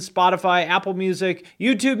iTunes, Spotify, Apple Music,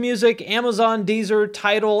 YouTube Music, Amazon, Deezer,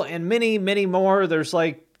 Tidal, and many, many more, there's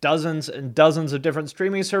like dozens and dozens of different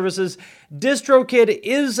streaming services. DistroKid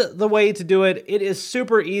is the way to do it. It is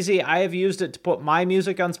super easy. I have used it to put my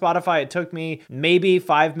music on Spotify. It took me maybe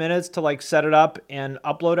 5 minutes to like set it up and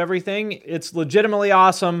upload everything. It's legitimately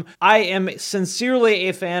awesome. I am sincerely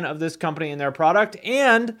a fan of this company and their product.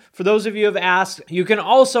 And for those of you who have asked, you can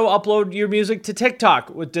also upload your music to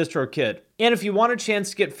TikTok with DistroKid. And if you want a chance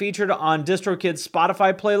to get featured on DistroKid's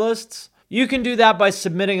Spotify playlists, you can do that by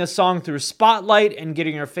submitting a song through Spotlight and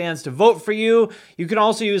getting your fans to vote for you. You can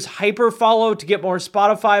also use Hyperfollow to get more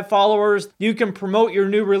Spotify followers. You can promote your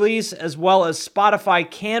new release as well as Spotify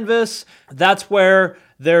Canvas. That's where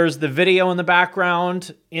there's the video in the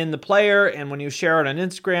background in the player, and when you share it on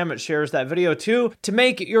Instagram, it shares that video too to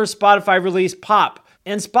make your Spotify release pop.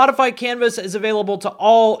 And Spotify Canvas is available to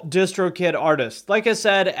all DistroKid artists. Like I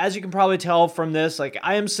said, as you can probably tell from this, like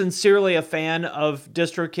I am sincerely a fan of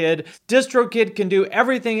DistroKid. DistroKid can do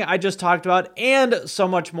everything I just talked about and so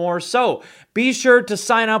much more. So be sure to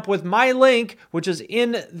sign up with my link, which is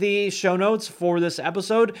in the show notes for this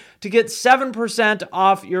episode, to get 7%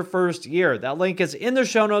 off your first year. That link is in the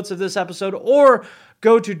show notes of this episode, or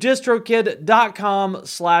go to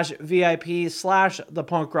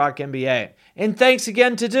distrokid.com/VIP/thepunkrockmba. And thanks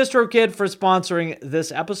again to DistroKid for sponsoring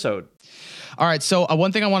this episode. All right. So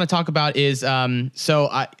one thing I want to talk about is,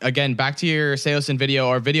 again, back to your Seosin video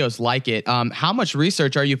or videos like it. How much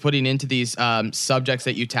research are you putting into these subjects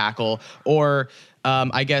that you tackle? Or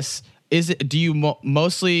I guess, do you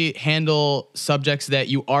mostly handle subjects that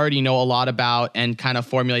you already know a lot about and kind of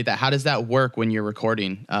formulate that? How does that work when you're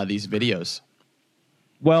recording these videos?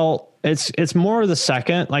 Well, it's more of the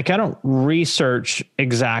second. Like, I don't research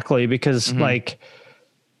exactly because like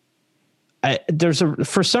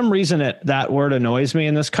for some reason that word annoys me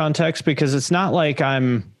in this context, because it's not like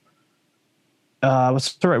I'm,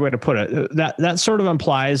 what's the right way to put it? That sort of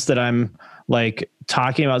implies that I'm like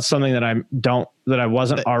talking about something that I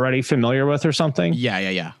wasn't already familiar with or something.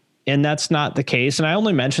 Yeah. And that's not the case. And I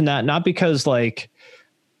only mention that not because I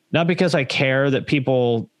care that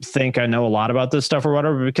people think I know a lot about this stuff or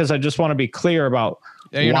whatever, but because I just want to be clear about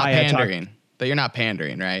that you're not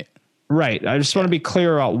pandering, right? Right. I just want to be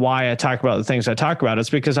clear about why I talk about the things I talk about. It's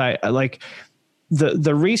because I like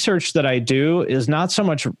the research that I do is not so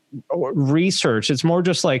much research. It's more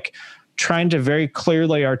just like trying to very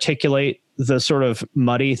clearly articulate the sort of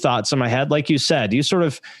muddy thoughts in my head. Like you said,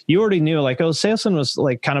 you already knew like, oh, Seosin was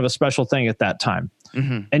like kind of a special thing at that time.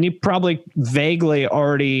 Mm-hmm. And you probably vaguely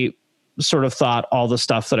already sort of thought all the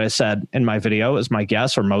stuff that I said in my video is my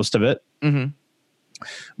guess, or most of it. Mm-hmm.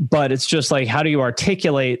 But it's just like, how do you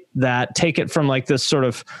articulate that, take it from like this sort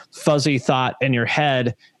of fuzzy thought in your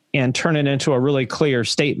head and turn it into a really clear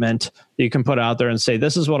statement that you can put out there and say,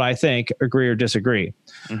 this is what I think, agree or disagree.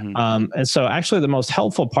 Mm-hmm. And so actually the most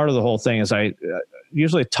helpful part of the whole thing is I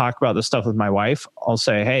usually talk about this stuff with my wife. I'll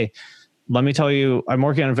say, hey, let me tell you, I'm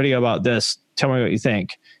working on a video about this. Tell me what you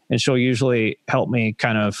think. And she'll usually help me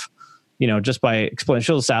kind of, just by explaining,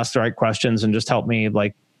 she'll just ask the right questions and just help me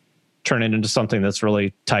like turn it into something that's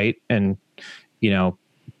really tight and,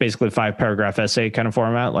 basically 5-paragraph essay kind of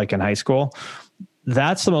format, like in high school.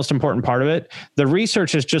 That's the most important part of it. The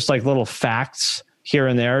research is just like little facts here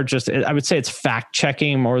and there. I would say it's fact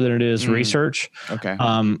checking more than it is research. Okay.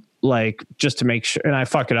 Like just to make sure, and I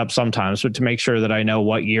fuck it up sometimes, but to make sure that I know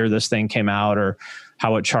what year this thing came out or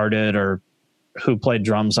how it charted or who played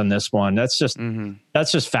drums on this one. That's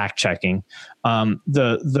just fact checking.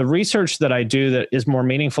 The research that I do that is more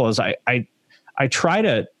meaningful is I try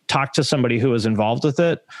to talk to somebody who was involved with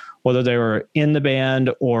it, whether they were in the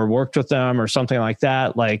band or worked with them or something like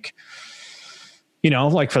that. Like,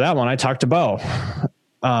 like for that one, I talked to Bo,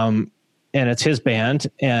 and it's his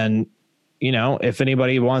band. And, if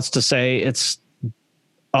anybody wants to say it's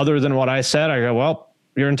other than what I said, I go, well,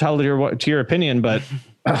 you're entitled to your opinion, but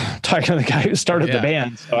talking to the guy who started the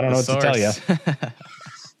band, so I don't know what to tell you.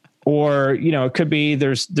 Or, it could be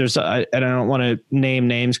there's I don't want to name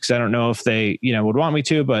names because I don't know if they, would want me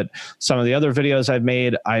to, but some of the other videos I've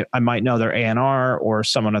made, I might know their A&R or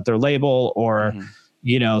someone at their label or,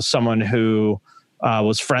 someone who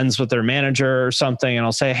was friends with their manager or something. And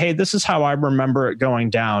I'll say, hey, this is how I remember it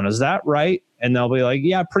going down. Is that right? And they'll be like,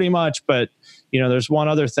 yeah, pretty much. But, there's one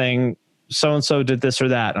other thing. So-and-so did this or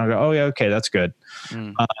that. And I'll go, oh yeah, okay, that's good.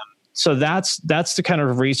 So that's the kind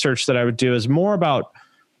of research that I would do, is more about,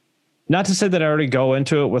 not to say that I already go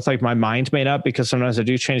into it with like my mind made up, because sometimes I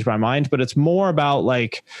do change my mind, but it's more about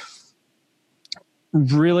like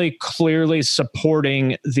really clearly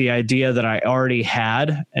supporting the idea that I already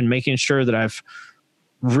had and making sure that I've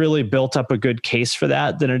really built up a good case for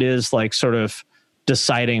that than it is like sort of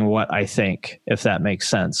deciding what I think, if that makes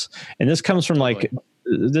sense. And this comes from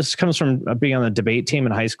being on the debate team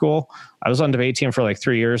in high school. I was on debate team for like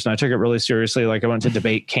 3 years and I took it really seriously. Like I went to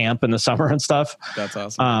debate camp in the summer and stuff. That's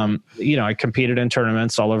awesome. I competed in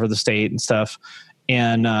tournaments all over the state and stuff.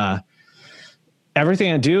 And,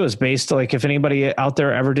 everything I do is based, like if anybody out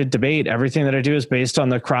there ever did debate, everything that I do is based on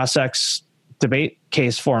the cross-ex debate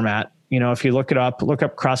case format. If you look up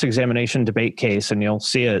cross-examination debate case and you'll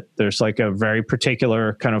see it, there's like a very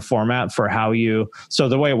particular kind of format for so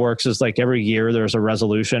the way it works is like every year there's a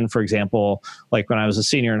resolution. For example, like when I was a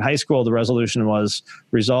senior in high school, the resolution was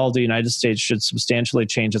resolved: the United States should substantially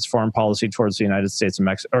change its foreign policy towards the United States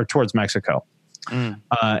or towards Mexico.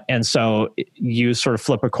 And so you sort of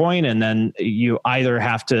flip a coin and then you either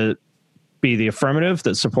have to be the affirmative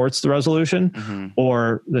that supports the resolution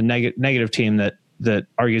or the negative team that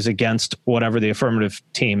argues against whatever the affirmative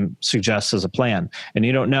team suggests as a plan. And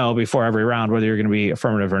you don't know before every round whether you're going to be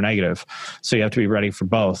affirmative or negative. So you have to be ready for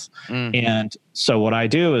both. And so what I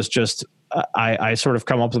do is just, I sort of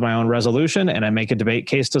come up with my own resolution and I make a debate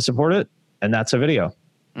case to support it. And that's a video.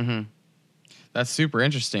 That's super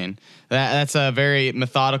interesting. That's a very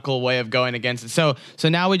methodical way of going against it. So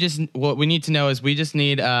now what we need to know is we just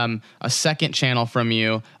need a second channel from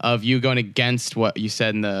you of you going against what you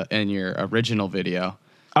said in your original video.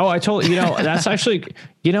 Oh, I told you know, that's actually,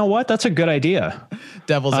 you know what? That's a good idea.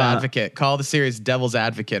 Devil's Advocate. Call the series Devil's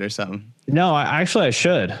Advocate or something. No, I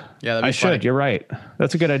should. Yeah, I should. You're right.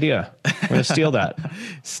 That's a good idea. I'm going to steal that.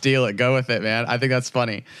 Steal it. Go with it, man. I think that's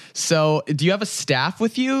funny. So do you have a staff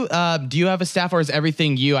with you? Do you have a staff or is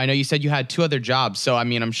everything you? I know you said you had 2 other jobs. So, I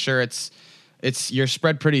mean, I'm sure you're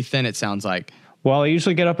spread pretty thin, it sounds like. Well, I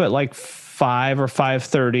usually get up at like 5 or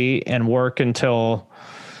 5:30 and work until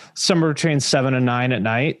somewhere between 7 and 9 at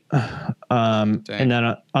night. And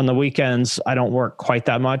then on the weekends, I don't work quite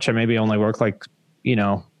that much. I maybe only work like,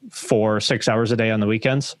 4 or 6 hours a day on the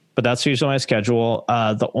weekends, but that's usually my schedule.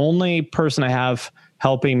 The only person I have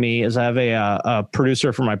helping me is I have a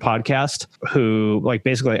producer for my podcast who like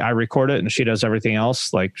basically I record it and she does everything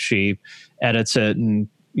else. Like she edits it and,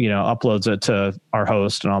 uploads it to our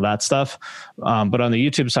host and all that stuff. But on the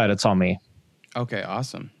YouTube side, it's all me. Okay.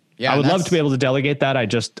 Awesome. Yeah. I would love to be able to delegate that. I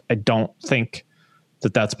don't think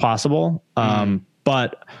that that's possible.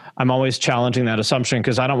 But I'm always challenging that assumption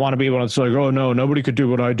because I don't want to be able to say, oh no, nobody could do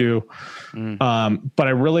what I do. But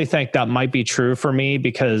I really think that might be true for me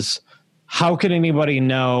because how could anybody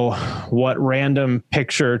know what random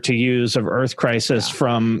picture to use of Earth Crisis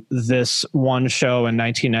from this one show in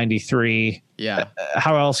 1993? Yeah.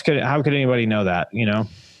 How could anybody know that,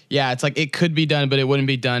 Yeah, it's like it could be done, but it wouldn't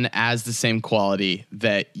be done as the same quality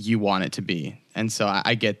that you want it to be. And so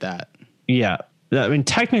I get that. Yeah. I mean,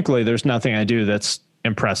 technically, there's nothing I do that's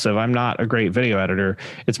impressive. I'm not a great video editor.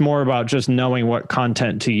 It's more about just knowing what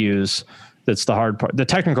content to use. That's the hard part. The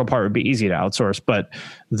technical part would be easy to outsource, but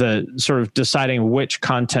the sort of deciding which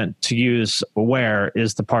content to use where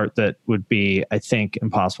is the part that would be, I think,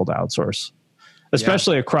 impossible to outsource.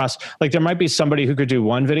 Especially across, like there might be somebody who could do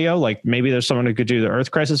one video, like maybe there's someone who could do the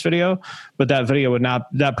Earth Crisis video, but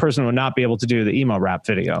that person would not be able to do the emo rap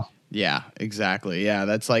video. Yeah, exactly. Yeah,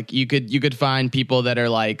 that's like you could find people that are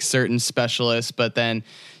like certain specialists, but then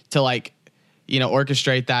to like,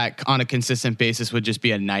 orchestrate that on a consistent basis would just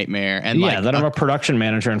be a nightmare. And then I'm a production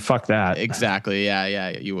manager and fuck that. Exactly. Yeah,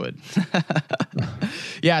 you would.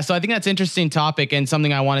 Yeah, so I think that's an interesting topic and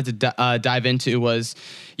something I wanted to dive into was,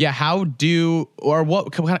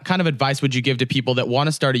 what kind of advice would you give to people that want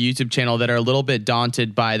to start a YouTube channel that are a little bit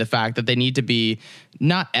daunted by the fact that they need to be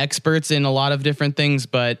not experts in a lot of different things,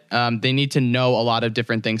 but they need to know a lot of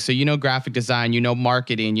different things. So, graphic design,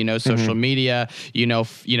 marketing, social media,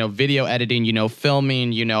 video editing,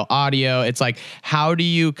 filming, audio. It's like, how do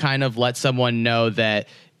you kind of let someone know that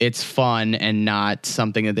it's fun and not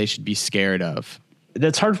something that they should be scared of?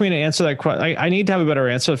 That's hard for me to answer that question. I need to have a better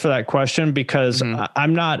answer for that question because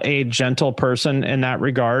I'm not a gentle person in that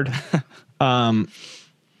regard. I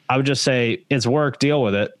would just say it's work, deal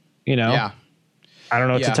with it. Yeah. I don't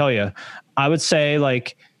know what to tell you. I would say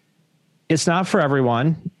like, it's not for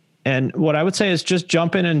everyone. And what I would say is just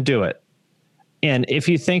jump in and do it. And if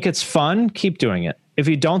you think it's fun, keep doing it. If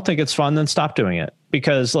you don't think it's fun, then stop doing it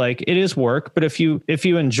because like it is work. But if you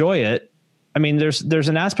enjoy it, I mean, there's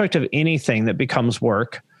an aspect of anything that becomes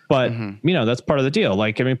work, but that's part of the deal.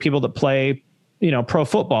 Like, I mean, people that play, pro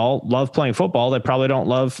football love playing football. They probably don't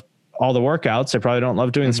love all the workouts. They probably don't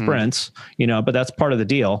love doing sprints, but that's part of the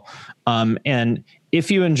deal. And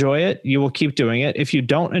if you enjoy it, you will keep doing it. If you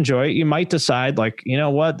don't enjoy it, you might decide like, you know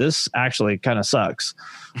what, this actually kind of sucks.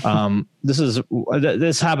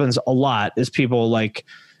 This happens a lot is people like,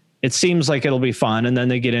 it seems like it'll be fun. And then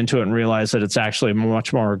they get into it and realize that it's actually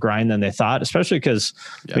much more a grind than they thought, especially because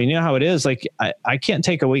I mean, you know how it is. Like I can't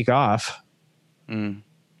take a week off, I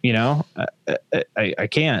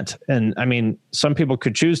can't. And I mean, some people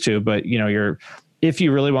could choose to, but if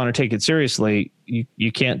you really want to take it seriously,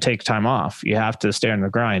 you can't take time off. You have to stay on the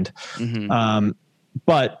grind.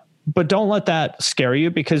 But don't let that scare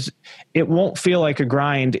you because it won't feel like a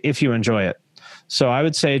grind if you enjoy it. So I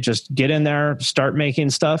would say just get in there, start making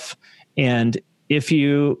stuff. And if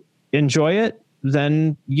you enjoy it,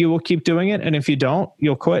 then you will keep doing it. And if you don't,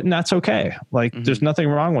 you'll quit and that's okay. Like there's nothing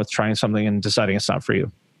wrong with trying something and deciding it's not for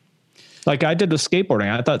you. Like I did with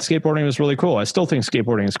skateboarding. I thought skateboarding was really cool. I still think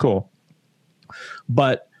skateboarding is cool.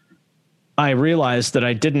 But I realized that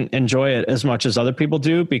I didn't enjoy it as much as other people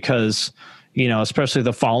do because, especially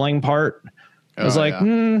the falling part, I was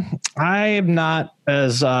I'm not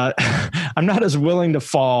as willing to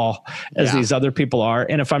fall as these other people are.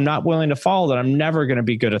 And if I'm not willing to fall, then I'm never going to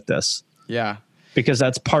be good at this. Yeah. Because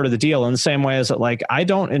that's part of the deal. In the same way as that, like, I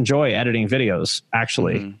don't enjoy editing videos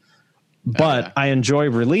actually, but I enjoy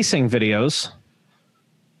releasing videos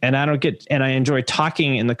and I enjoy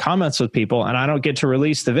talking in the comments with people and I don't get to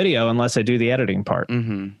release the video unless I do the editing part.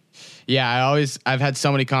 Yeah. I've had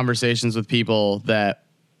so many conversations with people that,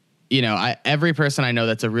 every person I know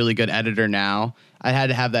that's a really good editor now, I had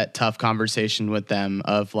to have that tough conversation with them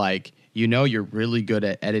of like, you're really good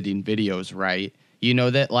at editing videos, right? You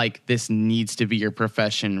know that like this needs to be your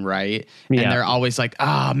profession, right? Yeah. And they're always like,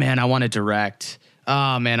 oh man, I want to direct.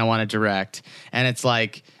 Oh man, I want to direct. And it's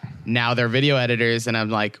like, now they're video editors. And I'm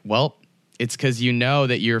like, well, it's because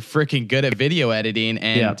that you're freaking good at video editing.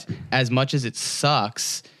 And as much as it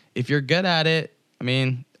sucks, if you're good at it, I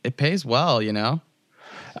mean, it pays well,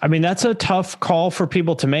 I mean, that's a tough call for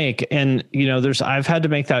people to make. And, I've had to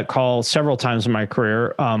make that call several times in my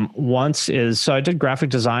career. So I did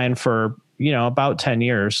graphic design for, about 10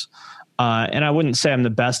 years. And I wouldn't say I'm the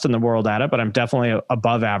best in the world at it, but I'm definitely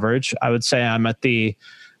above average. I would say I'm at the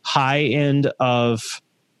high end of,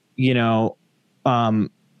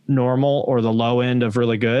 normal or the low end of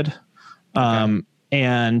really good.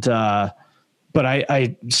 But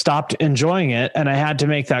I stopped enjoying it, and I had to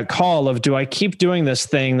make that call of, do I keep doing this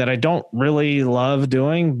thing that I don't really love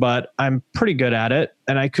doing, but I'm pretty good at it,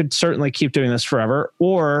 and I could certainly keep doing this forever?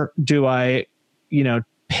 Or do I,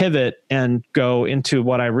 pivot and go into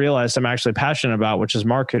what I realized I'm actually passionate about, which is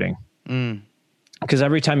marketing? Because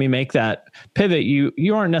every time you make that pivot,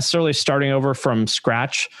 you aren't necessarily starting over from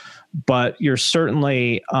scratch, but you're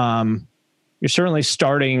certainly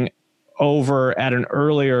starting over at an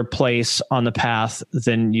earlier place on the path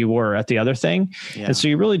than you were at the other thing. Yeah. And so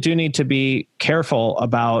you really do need to be careful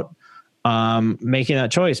about making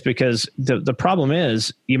that choice, because the problem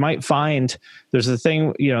is, you might find there's a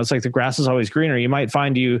thing, it's like the grass is always greener. You might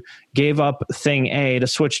find you gave up thing A to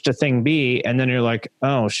switch to thing B, and then you're like,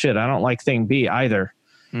 oh shit, I don't like thing B either.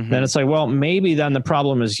 Mm-hmm. Then it's like, well, maybe then the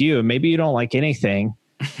problem is you. Maybe you don't like anything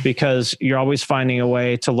because you're always finding a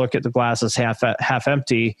way to look at the glass as half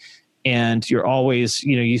empty. And you're always,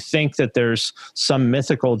 you think that there's some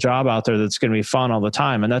mythical job out there that's going to be fun all the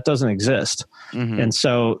time, and that doesn't exist. Mm-hmm. And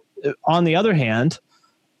so on the other hand,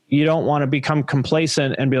 you don't want to become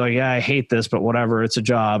complacent and be like, yeah, I hate this, but whatever, it's a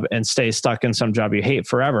job, and stay stuck in some job you hate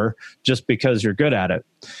forever just because you're good at it.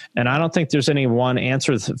 And I don't think there's any one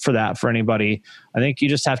answer for that for anybody. I think you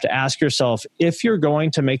just have to ask yourself, if you're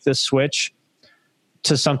going to make this switch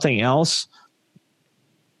to something else,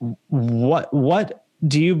 what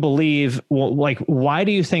do you believe, like, why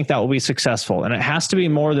do you think that will be successful? And it has to be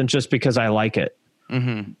more than just because I like it.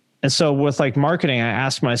 Mm-hmm. And so with like marketing, I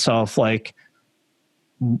ask myself, like,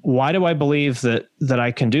 why do I believe that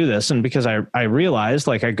I can do this? And because I realized,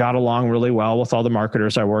 like, I got along really well with all the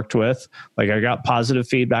marketers I worked with. Like, I got positive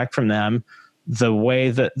feedback from them. The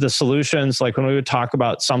way that the solutions, like when we would talk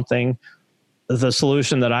about something, the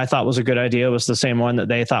solution that I thought was a good idea was the same one that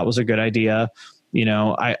they thought was a good idea.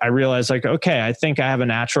 I realized, like, okay, I think I have a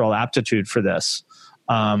natural aptitude for this.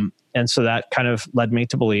 And so that kind of led me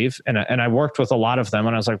to believe, and I worked with a lot of them,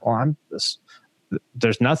 and I was like, well,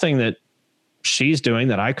 there's nothing that she's doing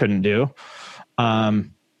that I couldn't do.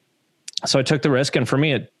 So I took the risk, and for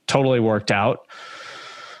me, it totally worked out.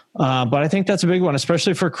 But I think that's a big one,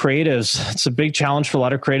 especially for creatives. It's a big challenge for a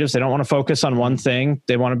lot of creatives. They don't want to focus on one thing.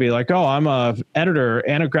 They want to be like, oh, I'm a editor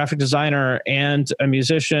and a graphic designer and a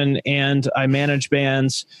musician, and I manage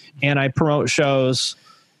bands and I promote shows,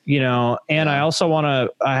 and I also I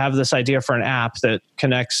have this idea for an app that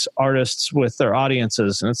connects artists with their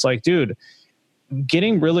audiences. And it's like, dude,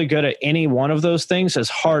 getting really good at any one of those things is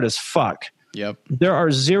hard as fuck. Yep. There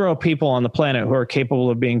are 0 people on the planet who are capable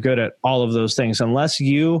of being good at all of those things, unless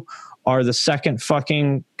you are the second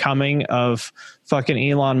fucking coming of fucking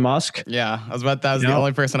Elon Musk. Yeah, that was the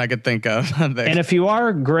only person I could think of. And if you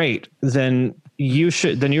are, great, then you're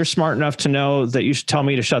smart enough to know that you should tell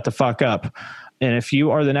me to shut the fuck up. And if you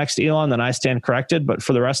are the next Elon, then I stand corrected. But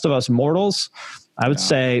for the rest of us mortals, I would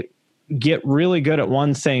say get really good at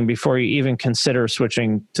one thing before you even consider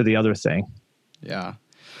switching to the other thing. Yeah.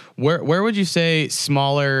 Where would you say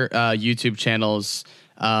smaller YouTube channels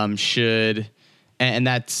should, and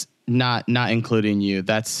that's not including you,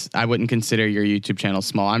 I wouldn't consider your YouTube channel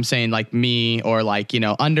small. I'm saying like me, or like,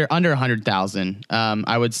 under 100,000.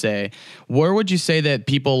 I would say, where would you say that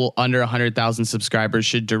people under 100,000 subscribers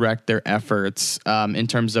should direct their efforts in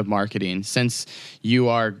terms of marketing, since you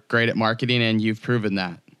are great at marketing and you've proven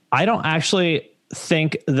that? I don't actually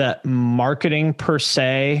think that marketing per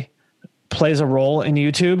se plays a role in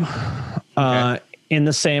YouTube in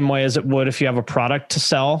the same way as it would if you have a product to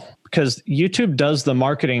sell, because YouTube does the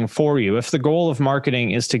marketing for you. If the goal of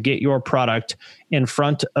marketing is to get your product in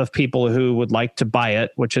front of people who would like to buy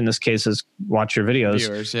it, which in this case is watch your videos.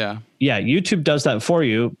 Viewers, yeah. Yeah, YouTube does that for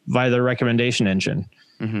you via their recommendation engine.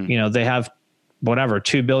 Mm-hmm. They have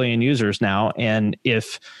 2 billion users now. And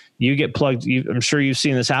if you get plugged, I'm sure you've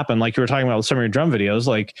seen this happen, like you were talking about with some of your drum videos,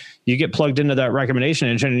 like you get plugged into that recommendation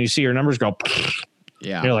engine and you see your numbers go,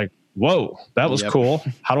 yeah. You're like, whoa, that was cool.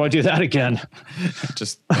 How do I do that again?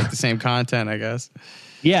 Just make the same content, I guess.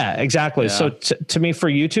 Yeah, exactly. Yeah. So to me, for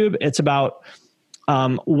YouTube, it's about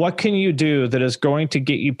what can you do that is going to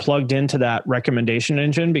get you plugged into that recommendation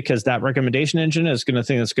engine, because that recommendation engine is going to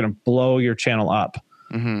think that's going to blow your channel up.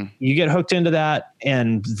 Mm-hmm. You get hooked into that,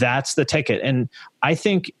 and that's the ticket. And I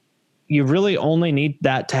think you really only need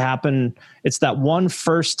that to happen. It's that one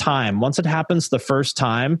first time. Once it happens the first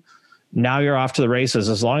time, now you're off to the races.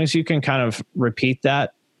 As long as you can kind of repeat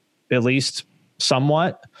that at least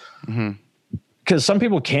somewhat. Mm-hmm. Because some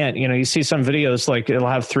people can't, you see some videos like it'll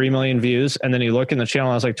have 3 million views, and then you look in the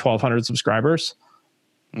channel has like 1,200 subscribers.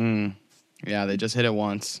 Yeah, they just hit it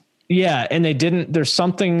once. Yeah, and there's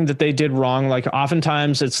something that they did wrong. Like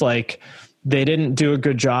oftentimes it's like they didn't do a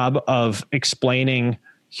good job of explaining,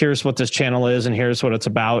 here's what this channel is and here's what it's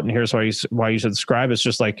about and here's why you should subscribe. It's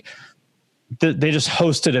just like they just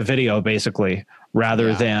hosted a video basically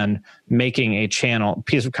rather than making a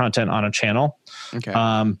piece of content on a channel. Okay.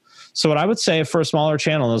 So what I would say for a smaller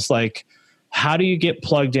channel is like, how do you get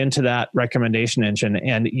plugged into that recommendation engine?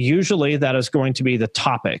 And usually that is going to be the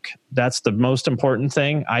topic. That's the most important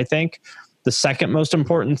thing, I think. The second most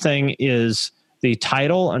important thing is the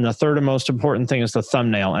title, and the third most important thing is the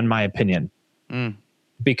thumbnail, in my opinion.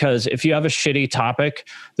 Because if you have a shitty topic,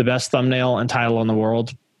 the best thumbnail and title in the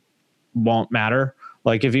world won't matter.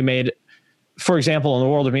 Like if you made, for example, in the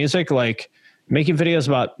world of music, like making videos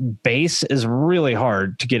about bass is really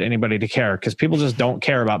hard to get anybody to care, because people just don't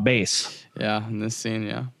care about bass. Yeah, in this scene,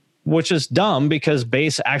 yeah. Which is dumb, because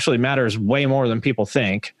bass actually matters way more than people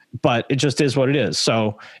think, but it just is what it is.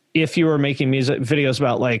 So if you were making music videos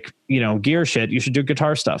about like, gear shit, you should do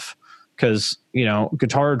guitar stuff, because,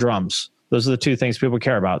 guitar or drums, those are the two things people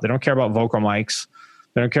care about. They don't care about vocal mics.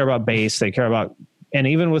 They don't care about bass. They care about, and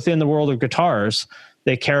even within the world of guitars,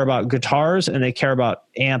 they care about guitars and they care about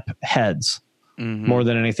amp heads more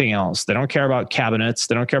than anything else. They don't care about cabinets.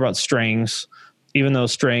 They don't care about strings, even though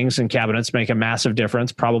strings and cabinets make a massive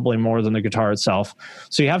difference, probably more than the guitar itself.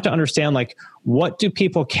 So you have to understand, like, what do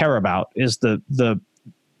people care about is the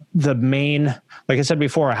main, like I said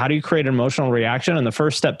before, how do you create an emotional reaction? And the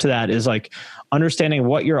first step to that is like understanding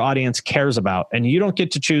what your audience cares about. And you don't get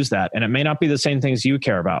to choose that. And it may not be the same things you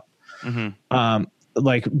care about.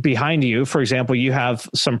 Like behind you, for example, you have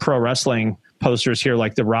some pro wrestling posters here,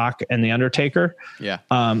 like The Rock and The Undertaker. Yeah.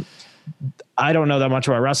 I don't know that much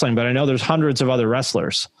about wrestling, but I know there's hundreds of other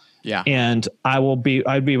wrestlers. Yeah. And I'd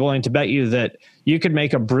be willing to bet you that you could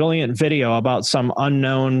make a brilliant video about some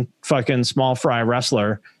unknown fucking small fry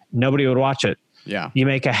wrestler. Nobody would watch it. Yeah. You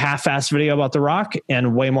make a half-assed video about The Rock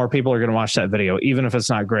and way more people are going to watch that video, even if it's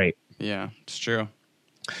not great. Yeah, it's true.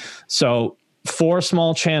 So for a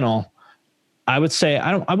small channel, I would say,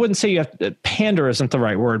 I wouldn't say you have to, pander isn't the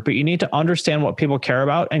right word, but you need to understand what people care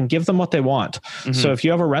about and give them what they want. So if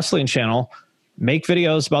you have a wrestling channel, make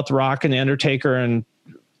videos about The Rock and The Undertaker and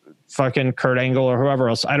fucking Kurt Angle or whoever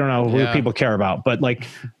else. I don't know who people care about, but like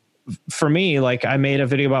for me, like I made a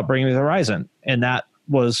video about Bring Me the Horizon, and that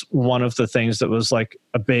was one of the things that was like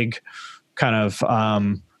a big kind of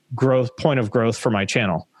point of growth for my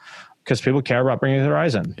channel, because people care about Bring Me the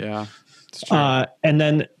Horizon. Yeah. And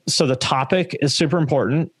then, so the topic is super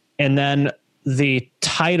important. And then the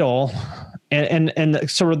title and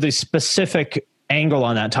sort of the specific angle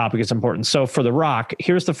on that topic is important. So for The Rock,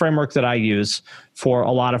 here's the framework that I use for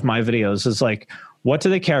a lot of my videos is like, what do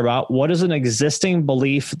they care about? What is an existing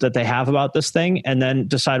belief that they have about this thing? And then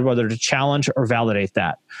decide whether to challenge or validate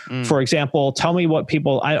that. For example, tell me what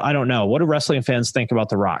people, I don't know. What do wrestling fans think about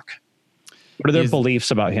The Rock? What are their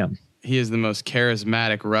beliefs about him? He is the most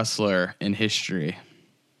charismatic wrestler in history.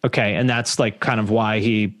 Okay, and that's like kind of why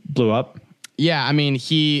he blew up. Yeah, I mean,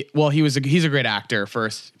 he's a great actor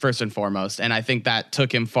first and foremost, and I think that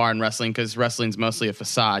took him far in wrestling, because wrestling's mostly a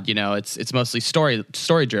facade. It's mostly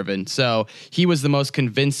story driven. So he was the most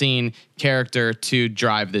convincing character to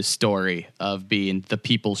drive this story of being the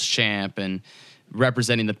people's champ and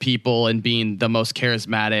representing the people and being the most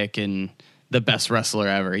charismatic and the best wrestler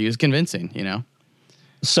ever. He was convincing,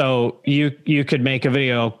 So you could make a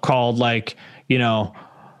video called like,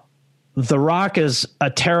 The Rock is a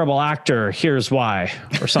terrible actor, here's why,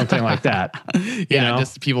 or something like that.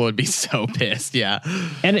 Just people would be so pissed. Yeah.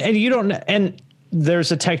 And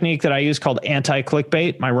there's a technique that I use called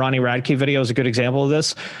anti-clickbait. My Ronnie Radke video is a good example of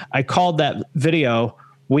this. I called that video,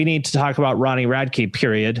 "We Need to Talk About Ronnie Radke,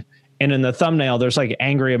 period." And in the thumbnail, there's like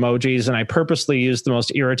angry emojis. And I purposely used the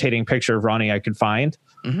most irritating picture of Ronnie I could find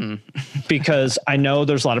because I know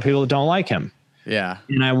there's a lot of people that don't like him. Yeah.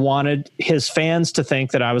 And I wanted his fans to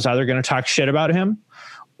think that I was either going to talk shit about him,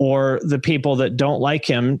 or the people that don't like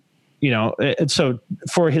him And so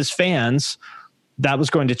for his fans, that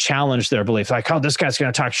was going to challenge their belief. Like, oh, this guy's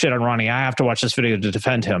going to talk shit on Ronnie. I have to watch this video to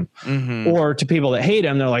defend him. Or to people that hate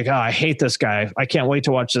him, they're like, oh, I hate this guy. I can't wait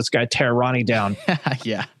to watch this guy tear Ronnie down.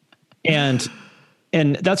 Yeah. And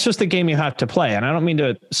that's just the game you have to play. And I don't mean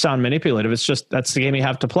to sound manipulative. It's just, that's the game you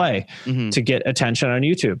have to play to get attention on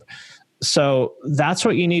YouTube. So that's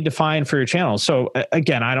what you need to find for your channel. So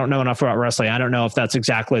again, I don't know enough about wrestling. I don't know if that's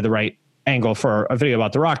exactly the right angle for a video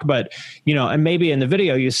about The Rock, but and maybe in the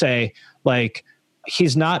video you say like,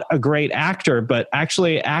 he's not a great actor, but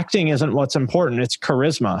actually acting isn't what's important. It's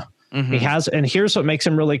charisma. He has, and here's what makes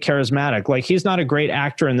him really charismatic. Like, he's not a great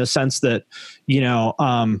actor in the sense that,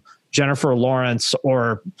 Jennifer Lawrence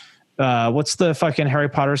or what's the fucking Harry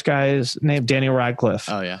Potter's guy's name? Daniel Radcliffe.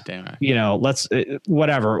 Oh yeah, Daniel.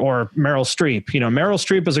 Whatever. Or Meryl Streep. Meryl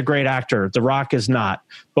Streep is a great actor. The Rock is not.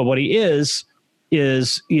 But what he is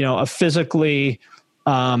a physically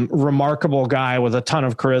remarkable guy with a ton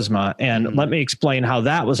of charisma. And let me explain how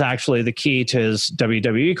that was actually the key to his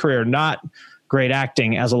WWE career, not great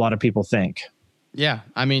acting as a lot of people think. Yeah.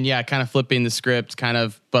 I mean, kind of flipping the script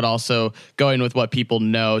but also going with what people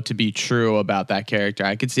know to be true about that character.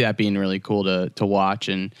 I could see that being really cool to watch.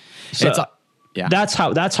 And so that's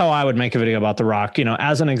how I would make a video about The Rock,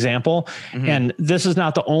 as an example. And this is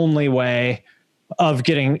not the only way of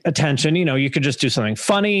getting attention. You could just do something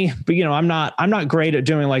funny, but I'm not great at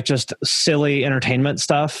doing like just silly entertainment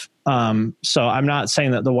stuff. So I'm not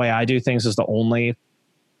saying that the way I do things is the only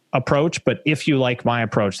approach, but if you like my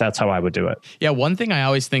approach, that's how I would do it. Yeah. One thing I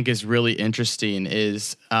always think is really interesting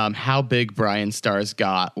is how big Brian Stars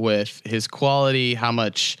got with his quality, how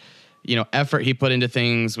much, effort he put into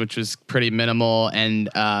things, which was pretty minimal. And,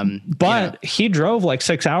 he drove like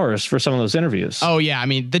 6 hours for some of those interviews. Oh yeah. I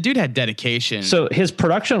mean, the dude had dedication. So his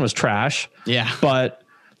production was trash. Yeah. But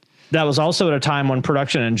that was also at a time when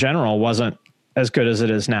production in general wasn't as good as it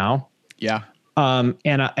is now. Yeah.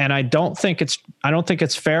 And I don't think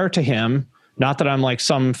it's fair to him. Not that I'm like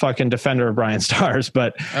some fucking defender of Brian Stars,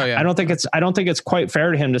 but I don't think it's quite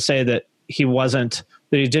fair to him to say that he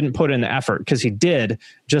didn't put in the effort, because he did,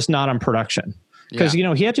 just not on production. Because,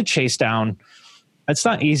 he had to chase down. It's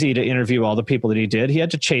not easy to interview all the people that he did. He had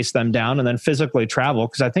to chase them down and then physically travel.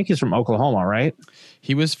 Because I think he's from Oklahoma, right?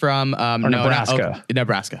 He was from Nebraska.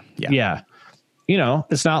 Nebraska. Yeah.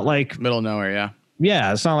 It's not like middle of nowhere. Yeah.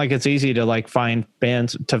 Yeah, it's not like it's easy to like find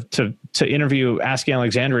bands to interview Asking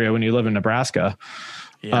Alexandria when you live in Nebraska.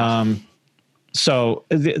 Yeah. So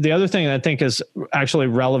the other thing I think is actually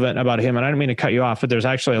relevant about him, and I don't mean to cut you off, but there's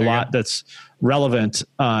actually a lot that's relevant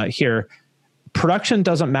here. Production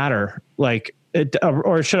doesn't matter. Like,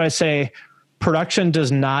 or should I say, production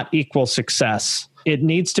does not equal success. It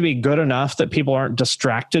needs to be good enough that people aren't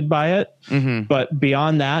distracted by it. But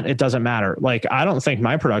beyond that, it doesn't matter. Like, I don't think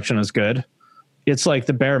my production is good. It's like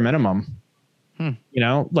the bare minimum,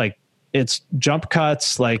 like it's jump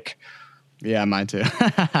cuts. Like, yeah, mine too.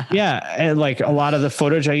 Yeah. And like a lot of the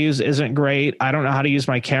footage I use isn't great. I don't know how to use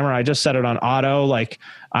my camera. I just set it on auto. Like,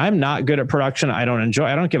 I'm not good at production. I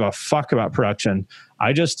don't give a fuck about production.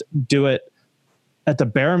 I just do it at the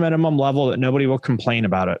bare minimum level that nobody will complain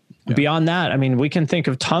about it. Yeah. Beyond that, I mean, we can think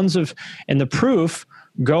of tons of, and the proof,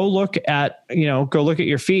 go look at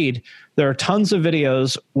your feed. There are tons of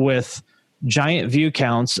videos with giant view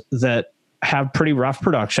counts that have pretty rough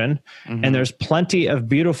production. And there's plenty of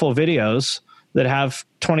beautiful videos that have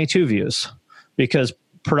 22 views, because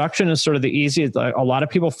production is sort of the easiest. A lot of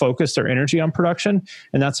people focus their energy on production,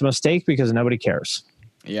 and that's a mistake because nobody cares.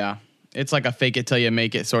 Yeah. It's like a fake it till you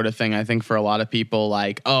make it sort of thing. I think for a lot of people,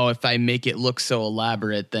 like, oh, if I make it look so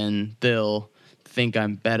elaborate, then they'll think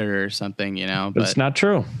I'm better or something, but it's not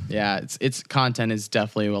true. Yeah. It's content is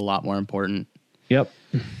definitely a lot more important. Yep.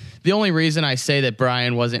 The only reason I say that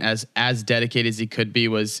Brian wasn't as dedicated as he could be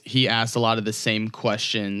was he asked a lot of the same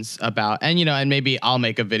questions about, and maybe I'll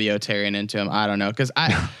make a video tearing into him. I don't know. Cause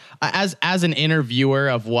as an interviewer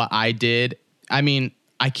of what I did, I mean,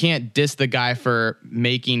 I can't diss the guy for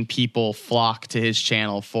making people flock to his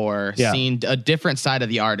channel for seeing a different side of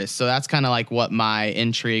the artist. So that's kind of like what my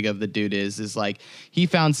intrigue of the dude is like, he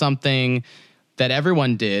found something that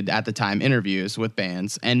everyone did at the time, interviews with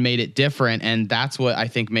bands, and made it different. And that's what I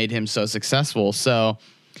think made him so successful. So,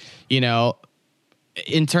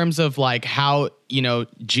 in terms of like how,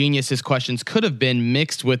 genius his questions could have been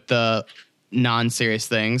mixed with the non-serious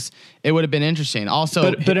things, it would have been interesting.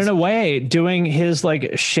 Also, but in a way, doing his like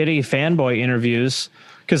shitty fanboy interviews,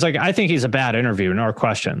 because like I think he's a bad interviewer, no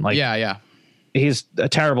question. Like, yeah, he's a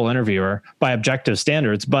terrible interviewer by objective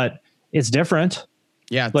standards, but it's different.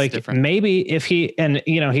 Yeah. It's like different. maybe if he, and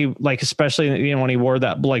you know, he like, especially, you know, when he wore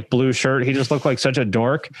that like blue shirt, he just looked like such a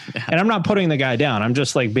dork. Yeah. And I'm not putting the guy down. I'm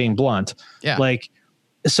just like being blunt. Yeah. Like,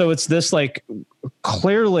 so it's this like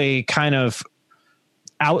clearly kind of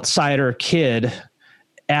outsider kid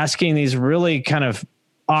asking these really kind of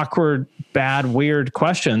awkward, bad, weird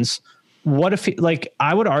questions. What if he, like,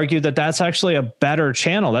 I would argue that that's actually a better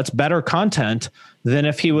channel. That's better content than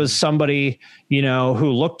if he was somebody, you know,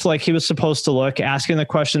 who looked like he was supposed to look, asking the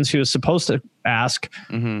questions he was supposed to ask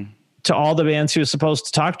to all the bands he was supposed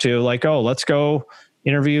to talk to. Like, oh, let's go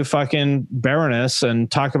interview fucking Baroness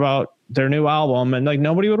and talk about their new album. And like,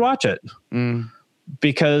 nobody would watch it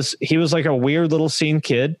because he was like a weird little scene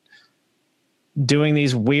kid doing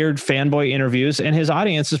these weird fanboy interviews, and his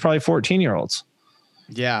audience is probably 14-year-olds.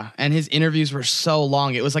 Yeah. And his interviews were so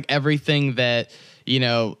long. It was like everything that, you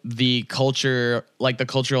know, the culture, like the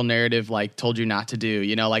cultural narrative, like told you not to do,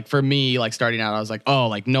 you know, like for me, like starting out, I was like, oh,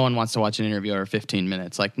 like no one wants to watch an interview over 15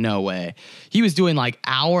 minutes. Like, no way. He was doing like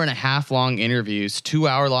 1.5 hour long interviews, 2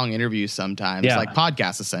 hour long interviews sometimes, like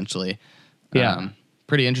podcasts essentially. Yeah.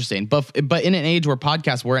 Pretty interesting. But in an age where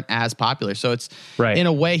podcasts weren't as popular. So it's in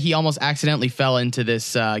a way, he almost accidentally fell into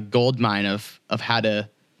this gold mine of how to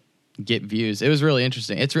get views. It was really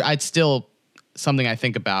interesting. It's still something I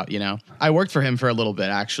think about, you know. I worked for him for a little bit,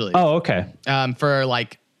 actually. Oh, okay. For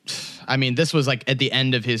like, I mean, this was like at the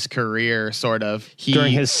end of his career, sort of.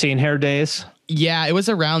 During his Scene Hair days? Yeah, it was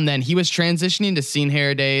around then. He was transitioning to Scene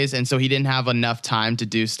Hair days, and so he didn't have enough time to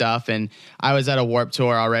do stuff. And I was at a Warped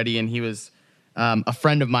Tour already, and he was a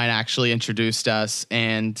friend of mine actually introduced us,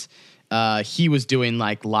 and he was doing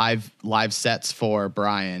like live sets for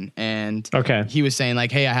Brian. And he was saying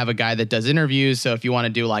like, hey, I have a guy that does interviews. So if you want to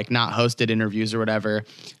do like not hosted interviews or whatever,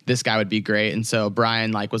 this guy would be great. And so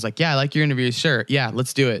Brian like was like, yeah, I like your interviews. Sure. Yeah,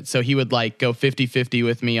 let's do it. So he would like go 50-50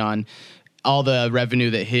 with me on all the revenue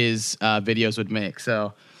that his videos would make.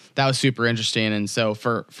 So that was super interesting. And so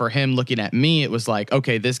for him looking at me, it was like,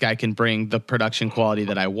 okay, this guy can bring the production quality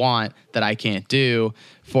that I want, that I can't do,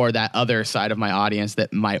 for that other side of my audience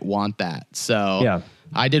that might want that. So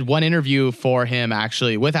I did one interview for him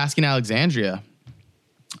actually with Asking Alexandria.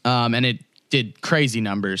 And it did crazy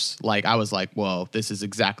numbers. Like I was like, whoa, this is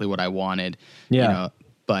exactly what I wanted. Yeah. You know,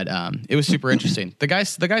 but it was super interesting. The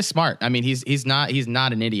guy's smart. I mean, he's not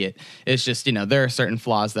an idiot. It's just, you know, there are certain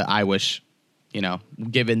flaws that I wish, you know,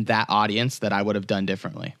 given that audience, that I would have done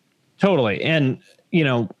differently. Totally. And, you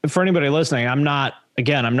know, for anybody listening, I'm not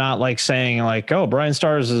like saying like, oh, Brian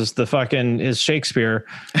Stars is Shakespeare,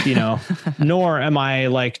 you know, nor am I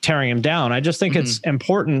like tearing him down. I just think it's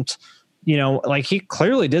important, you know, like he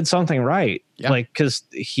clearly did something right. Yeah. Like, cause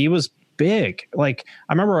he was big. Like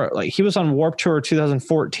I remember like he was on Warped Tour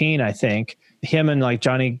 2014, I think. Him and like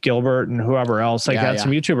Johnny Gilbert and whoever else, like had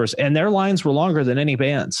some YouTubers, and their lines were longer than any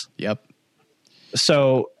bands. Yep.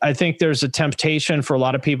 So I think there's a temptation for a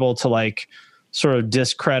lot of people to like sort of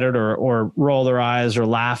discredit or roll their eyes or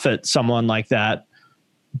laugh at someone like that.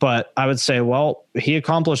 But I would say, well, he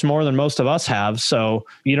accomplished more than most of us have. So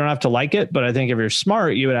you don't have to like it. But I think if you're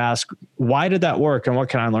smart, you would ask, why did that work? And what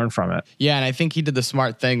can I learn from it? Yeah. And I think he did the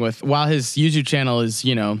smart thing with, while his YouTube channel is,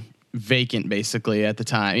 you know, vacant basically at the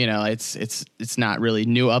time, you know, it's not really,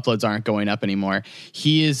 new uploads aren't going up anymore.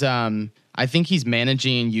 He is, I think he's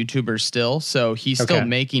managing YouTubers still. So he's still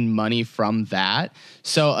making money from that.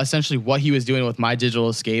 So essentially what he was doing with My Digital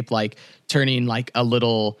Escape, like turning like a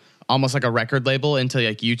little, almost like a record label into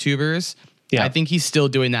like YouTubers. Yeah. I think he's still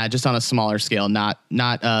doing that just on a smaller scale, not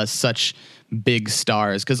such big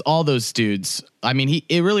stars. Cause all those dudes, I mean,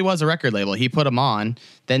 it really was a record label. He put them on,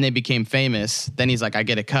 then they became famous. Then he's like, I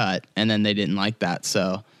get a cut. And then they didn't like that.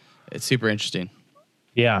 So it's super interesting.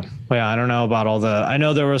 Yeah. Well, I don't know about I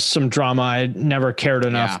know there was some drama. I never cared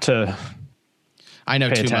enough to I know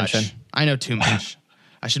pay too attention. much. I know too much.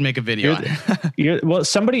 I should make a video on it. Well,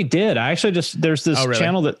 somebody did. I actually there's this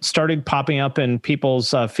channel that started popping up in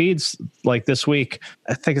people's feeds like this week.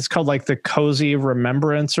 I think it's called like the Cozy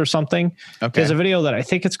Remembrance or something. Okay. There's a video that I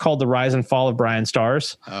think it's called The Rise and Fall of Brian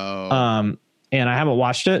Stars. Oh. And I haven't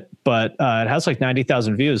watched it, but it has like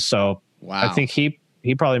 90,000 views. So wow. I think he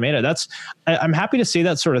probably made it. I'm happy to see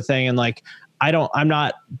that sort of thing. And like, I'm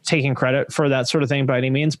not taking credit for that sort of thing by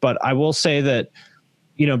any means, but I will say that,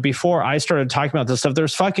 you know, before I started talking about this stuff,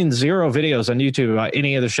 there's fucking 0 videos on YouTube about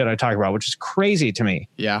any of the shit I talk about, which is crazy to me.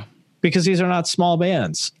 Yeah. Because these are not small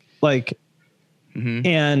bands. Like,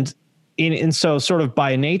 and so sort of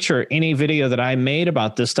by nature, any video that I made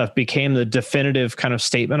about this stuff became the definitive kind of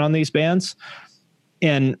statement on these bands.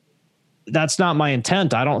 And that's not my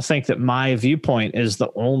intent. I don't think that my viewpoint is the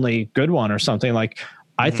only good one or something. Like,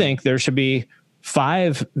 I think there should be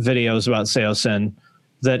 5 videos about Seosin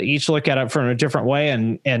that each look at it from a different way.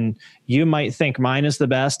 And you might think mine is the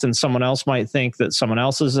best, and someone else might think that someone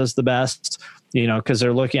else's is the best, you know, because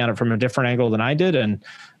they're looking at it from a different angle than I did. And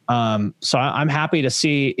so I'm happy to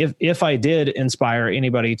see if I did inspire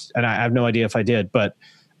anybody, and I have no idea if I did, but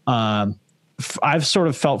I've sort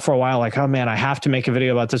of felt for a while like, oh man, I have to make a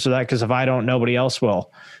video about this or that, because if I don't, nobody else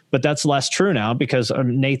will. But that's less true now, because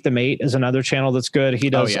Nate the Mate is another channel that's good.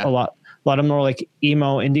 He does a lot of more like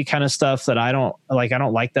emo indie kind of stuff that I don't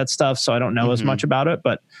like that stuff. So I don't know as much about it,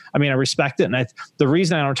 but I mean, I respect it. And the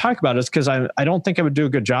reason I don't talk about it is because I don't think I would do a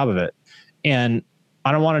good job of it. And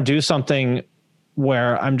I don't want to do something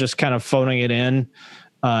where I'm just kind of phoning it in.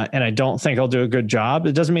 And I don't think I'll do a good job.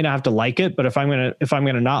 It doesn't mean I have to like it, but if I'm going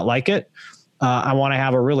to not like it, I want to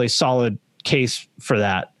have a really solid case for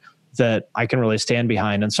that I can really stand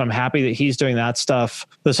behind. And so I'm happy that he's doing that stuff.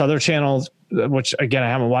 This other channel, which again, I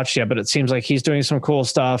haven't watched yet, but it seems like he's doing some cool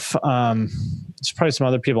stuff. There's probably some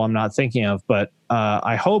other people I'm not thinking of, but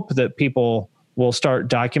I hope that people will start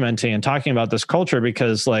documenting and talking about this culture,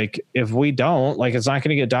 because like, if we don't, like, it's not going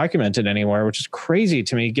to get documented anywhere, which is crazy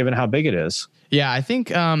to me, given how big it is. Yeah, I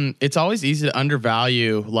think it's always easy to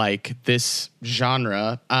undervalue like this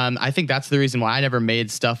genre. I think that's the reason why I never made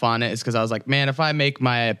stuff on it, is because I was like, man, if I make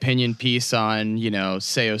my opinion piece on, you know,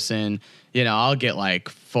 Seosin, you know, I'll get like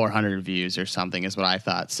 400 views or something, is what I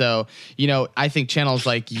thought. So, you know, I think channels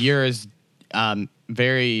like yours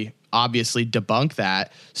very obviously debunk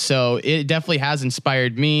that. So it definitely has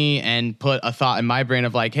inspired me and put a thought in my brain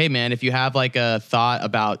of like, hey man, if you have like a thought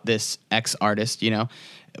about this X artist, you know,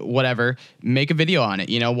 whatever, make a video on it.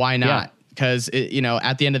 You know, why not? Because, you know,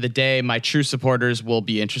 at the end of the day, my true supporters will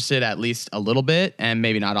be interested at least a little bit, and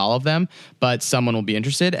maybe not all of them, but someone will be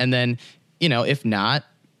interested. And then, you know, if not,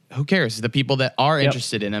 who cares? The people that are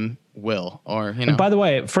interested in them will, or, you know. And by the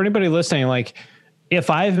way, for anybody listening, like, if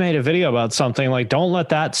I've made a video about something, like, don't let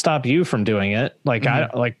that stop you from doing it. Like,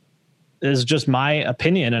 it's just my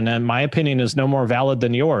opinion, and then my opinion is no more valid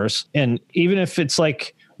than yours. And even if it's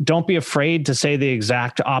like, don't be afraid to say the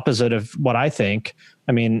exact opposite of what I think.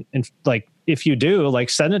 I mean, if you do, like,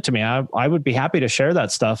 send it to me. I would be happy to share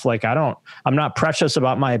that stuff. Like, I'm not precious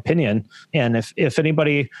about my opinion. And if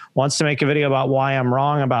anybody wants to make a video about why I'm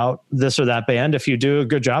wrong about this or that band, if you do a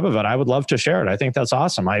good job of it, I would love to share it. I think that's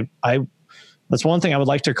awesome. That's one thing I would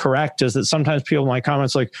like to correct, is that sometimes people in my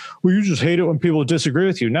comments like, well, you just hate it when people disagree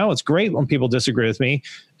with you. No, it's great when people disagree with me,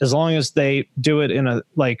 as long as they do it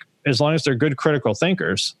as long as they're good critical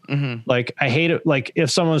thinkers. Like, I hate it. Like, if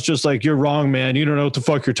someone's just like, you're wrong, man, you don't know what the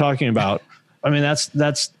fuck you're talking about. I mean,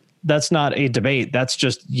 that's not a debate. That's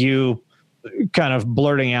just you kind of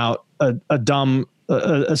blurting out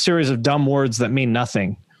a series of dumb words that mean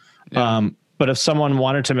nothing. Yeah. But if someone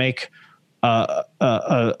wanted to make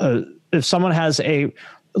if someone has a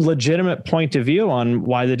legitimate point of view on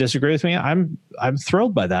why they disagree with me, I'm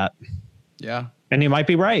thrilled by that. Yeah. And you might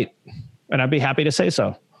be right, and I'd be happy to say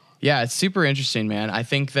so. Yeah, it's super interesting, man. I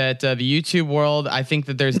think that the YouTube world, I think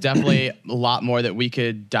that there's definitely a lot more that we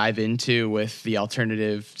could dive into with the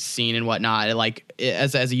alternative scene and whatnot. Like,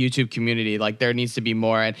 as a YouTube community, like, there needs to be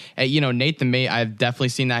more. And you know, Nate the Mate, I've definitely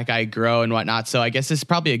seen that guy grow and whatnot. So I guess this is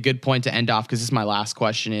probably a good point to end off, because this is my last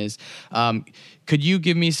question is, could you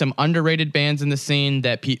give me some underrated bands in the scene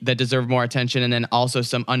that deserve more attention, and then also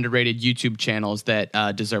some underrated YouTube channels that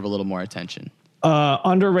deserve a little more attention?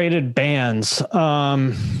 Underrated bands.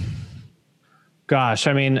 Gosh,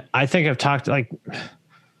 I mean, I think I've talked, like,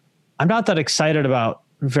 I'm not that excited about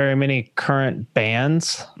very many current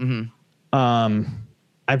bands. I'm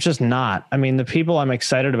just not. I mean, the people I'm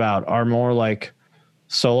excited about are more like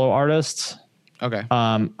solo artists. Okay.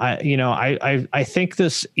 I think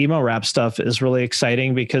this emo rap stuff is really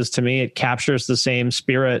exciting, because to me, it captures the same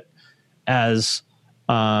spirit as,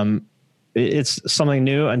 it's something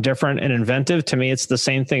new and different and inventive. To me, it's the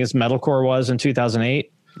same thing as metalcore was in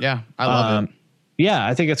 2008. Yeah, I love it. Yeah,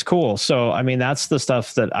 I think it's cool. So, I mean, that's the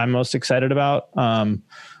stuff that I'm most excited about.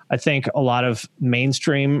 I think a lot of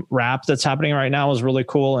mainstream rap that's happening right now is really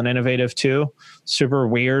cool and innovative too. Super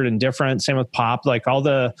weird and different. Same with pop, like all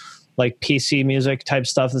the like PC music type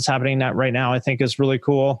stuff that's happening right now, I think is really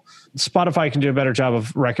cool. Spotify can do a better job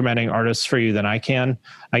of recommending artists for you than I can.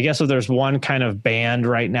 I guess if there's one kind of band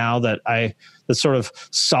right now that's sort of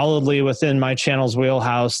solidly within my channel's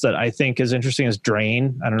wheelhouse that I think is interesting is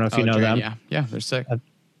Drain. I don't know if you know Drain, them. Yeah, they're sick. A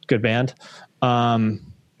good band.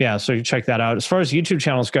 Yeah, so you check that out. As far as YouTube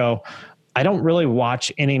channels go, I don't really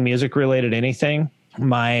watch any music related anything.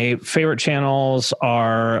 My favorite channels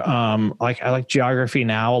are I like Geography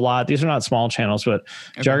Now a lot. These are not small channels, but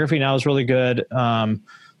okay. Geography Now is really good.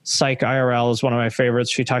 Psych IRL is one of my favorites.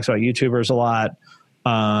 She talks about YouTubers a lot.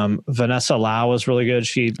 Vanessa Lau is really good.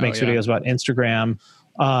 She makes videos about Instagram.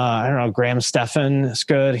 I don't know, Graham Stephan is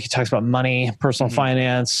good. He talks about money, personal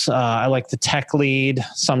finance. I like the tech lead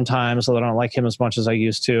sometimes, although I don't like him as much as I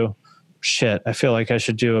used to. Shit, I feel like I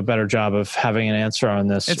should do a better job of having an answer on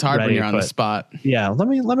this. It's hard when you're on the spot. Yeah, let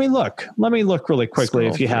me look. Let me look really quickly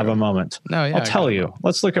if you have a moment. No, yeah, I'll tell you.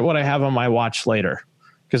 Let's look at what I have on my watch later,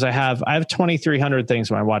 because I have 2,300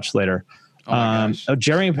 things on my watch later.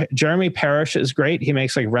 Jeremy Parrish is great. He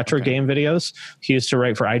makes like retro game videos. He used to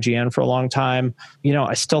write for IGN for a long time. You know,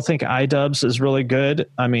 I still think iDubbbz is really good.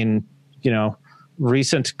 I mean, you know,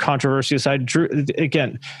 recent controversy aside, Drew,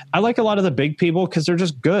 again, I like a lot of the big people because they're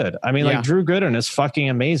just good. I mean, like Drew Gooden is fucking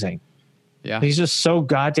amazing. Yeah. He's just so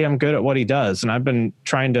goddamn good at what he does. And I've been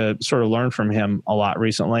trying to sort of learn from him a lot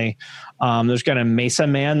recently. There's kind of Mesa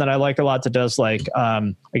Man that I like a lot that does like,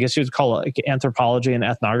 I guess you would call it like anthropology and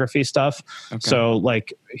ethnography stuff. Okay. So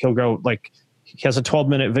like he'll go like, he has a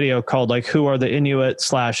 12-minute video called like, who are the Inuit /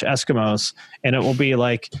 Eskimos? And it will be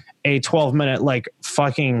like a 12-minute like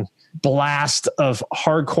fucking blast of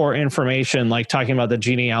hardcore information, like talking about the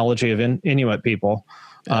genealogy of Inuit people,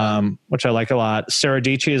 which I like a lot. Sarah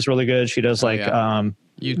Dietschy is really good. She does like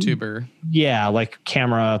YouTuber. Yeah, like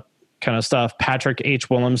camera kind of stuff. Patrick H.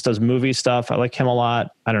 Willems does movie stuff. I like him a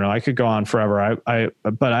lot. I don't know. I could go on forever.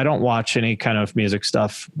 But I don't watch any kind of music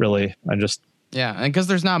stuff really. I just and because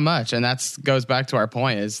there's not much, and that's goes back to our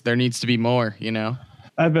point is there needs to be more. You know.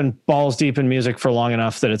 I've been balls deep in music for long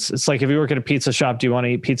enough that it's like if you work at a pizza shop, do you want to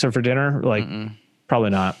eat pizza for dinner? Like,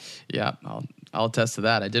 probably not. Yeah, I'll attest to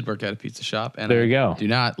that. I did work at a pizza shop, and there you go. Do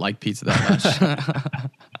not like pizza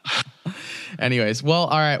that much. Anyways, well,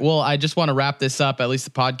 all right. Well, I just want to wrap this up, at least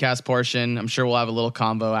the podcast portion. I'm sure we'll have a little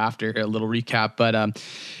combo after, a little recap. But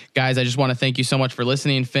guys, I just want to thank you so much for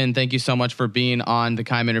listening. Finn, thank you so much for being on the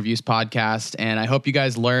Cayem Interviews podcast. And I hope you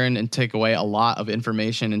guys learn and take away a lot of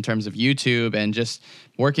information in terms of YouTube and just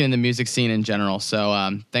working in the music scene in general.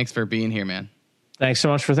 So thanks for being here, man. Thanks so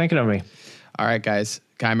much for thinking of me. All right, guys.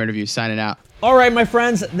 Cayem Interviews signing out. All right, my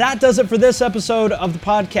friends, that does it for this episode of the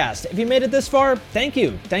podcast. If you made it this far, thank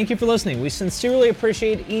you. Thank you for listening. We sincerely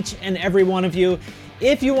appreciate each and every one of you.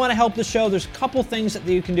 If you want to help the show, there's a couple things that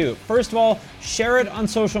you can do. First of all, share it on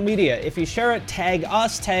social media. If you share it, tag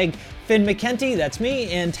us, tag Finn McKenty, that's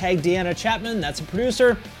me, and tag Deanna Chapman, that's a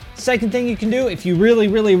producer. Second thing you can do, if you really,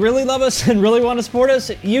 really, really love us and really want to support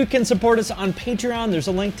us, you can support us on Patreon. There's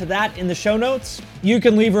a link to that in the show notes. You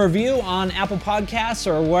can leave a review on Apple Podcasts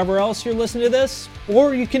or wherever else you're listening to this,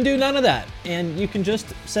 or you can do none of that. And you can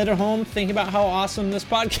just sit at home thinking about how awesome this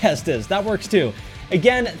podcast is. That works too.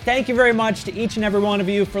 Again, thank you very much to each and every one of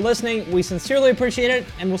you for listening. We sincerely appreciate it,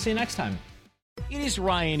 and we'll see you next time. It is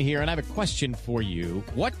Ryan here, and I have a question for you.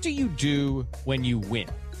 What do you do when you win?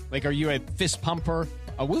 Like, are you a fist pumper?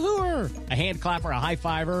 A woohooer, a hand clapper, a high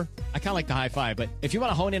fiver. I kind of like the high five, but if you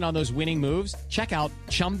want to hone in on those winning moves, check out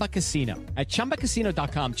Chumba Casino. At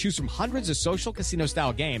ChumbaCasino.com, choose from hundreds of social casino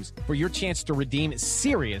style games for your chance to redeem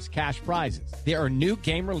serious cash prizes. There are new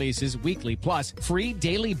game releases weekly, plus free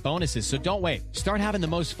daily bonuses. So don't wait. Start having the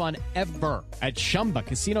most fun ever at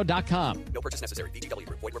ChumbaCasino.com. No purchase necessary. VGW.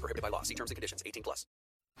 Void where prohibited by law. See terms and conditions. 18+.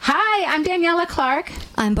 Hi, I'm Daniela Clark.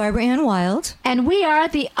 I'm Barbara Ann Wild. And we are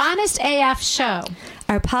the Honest AF Show.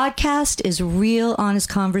 Our podcast is real honest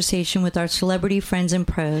conversation with our celebrity friends and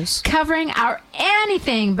pros. Covering our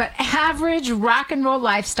anything but average rock and roll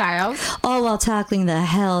lifestyles. All while tackling the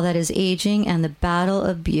hell that is aging and the battle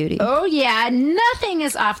of beauty. Oh yeah, nothing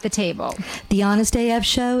is off the table. The Honest AF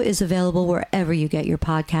Show is available wherever you get your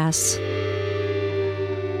podcasts.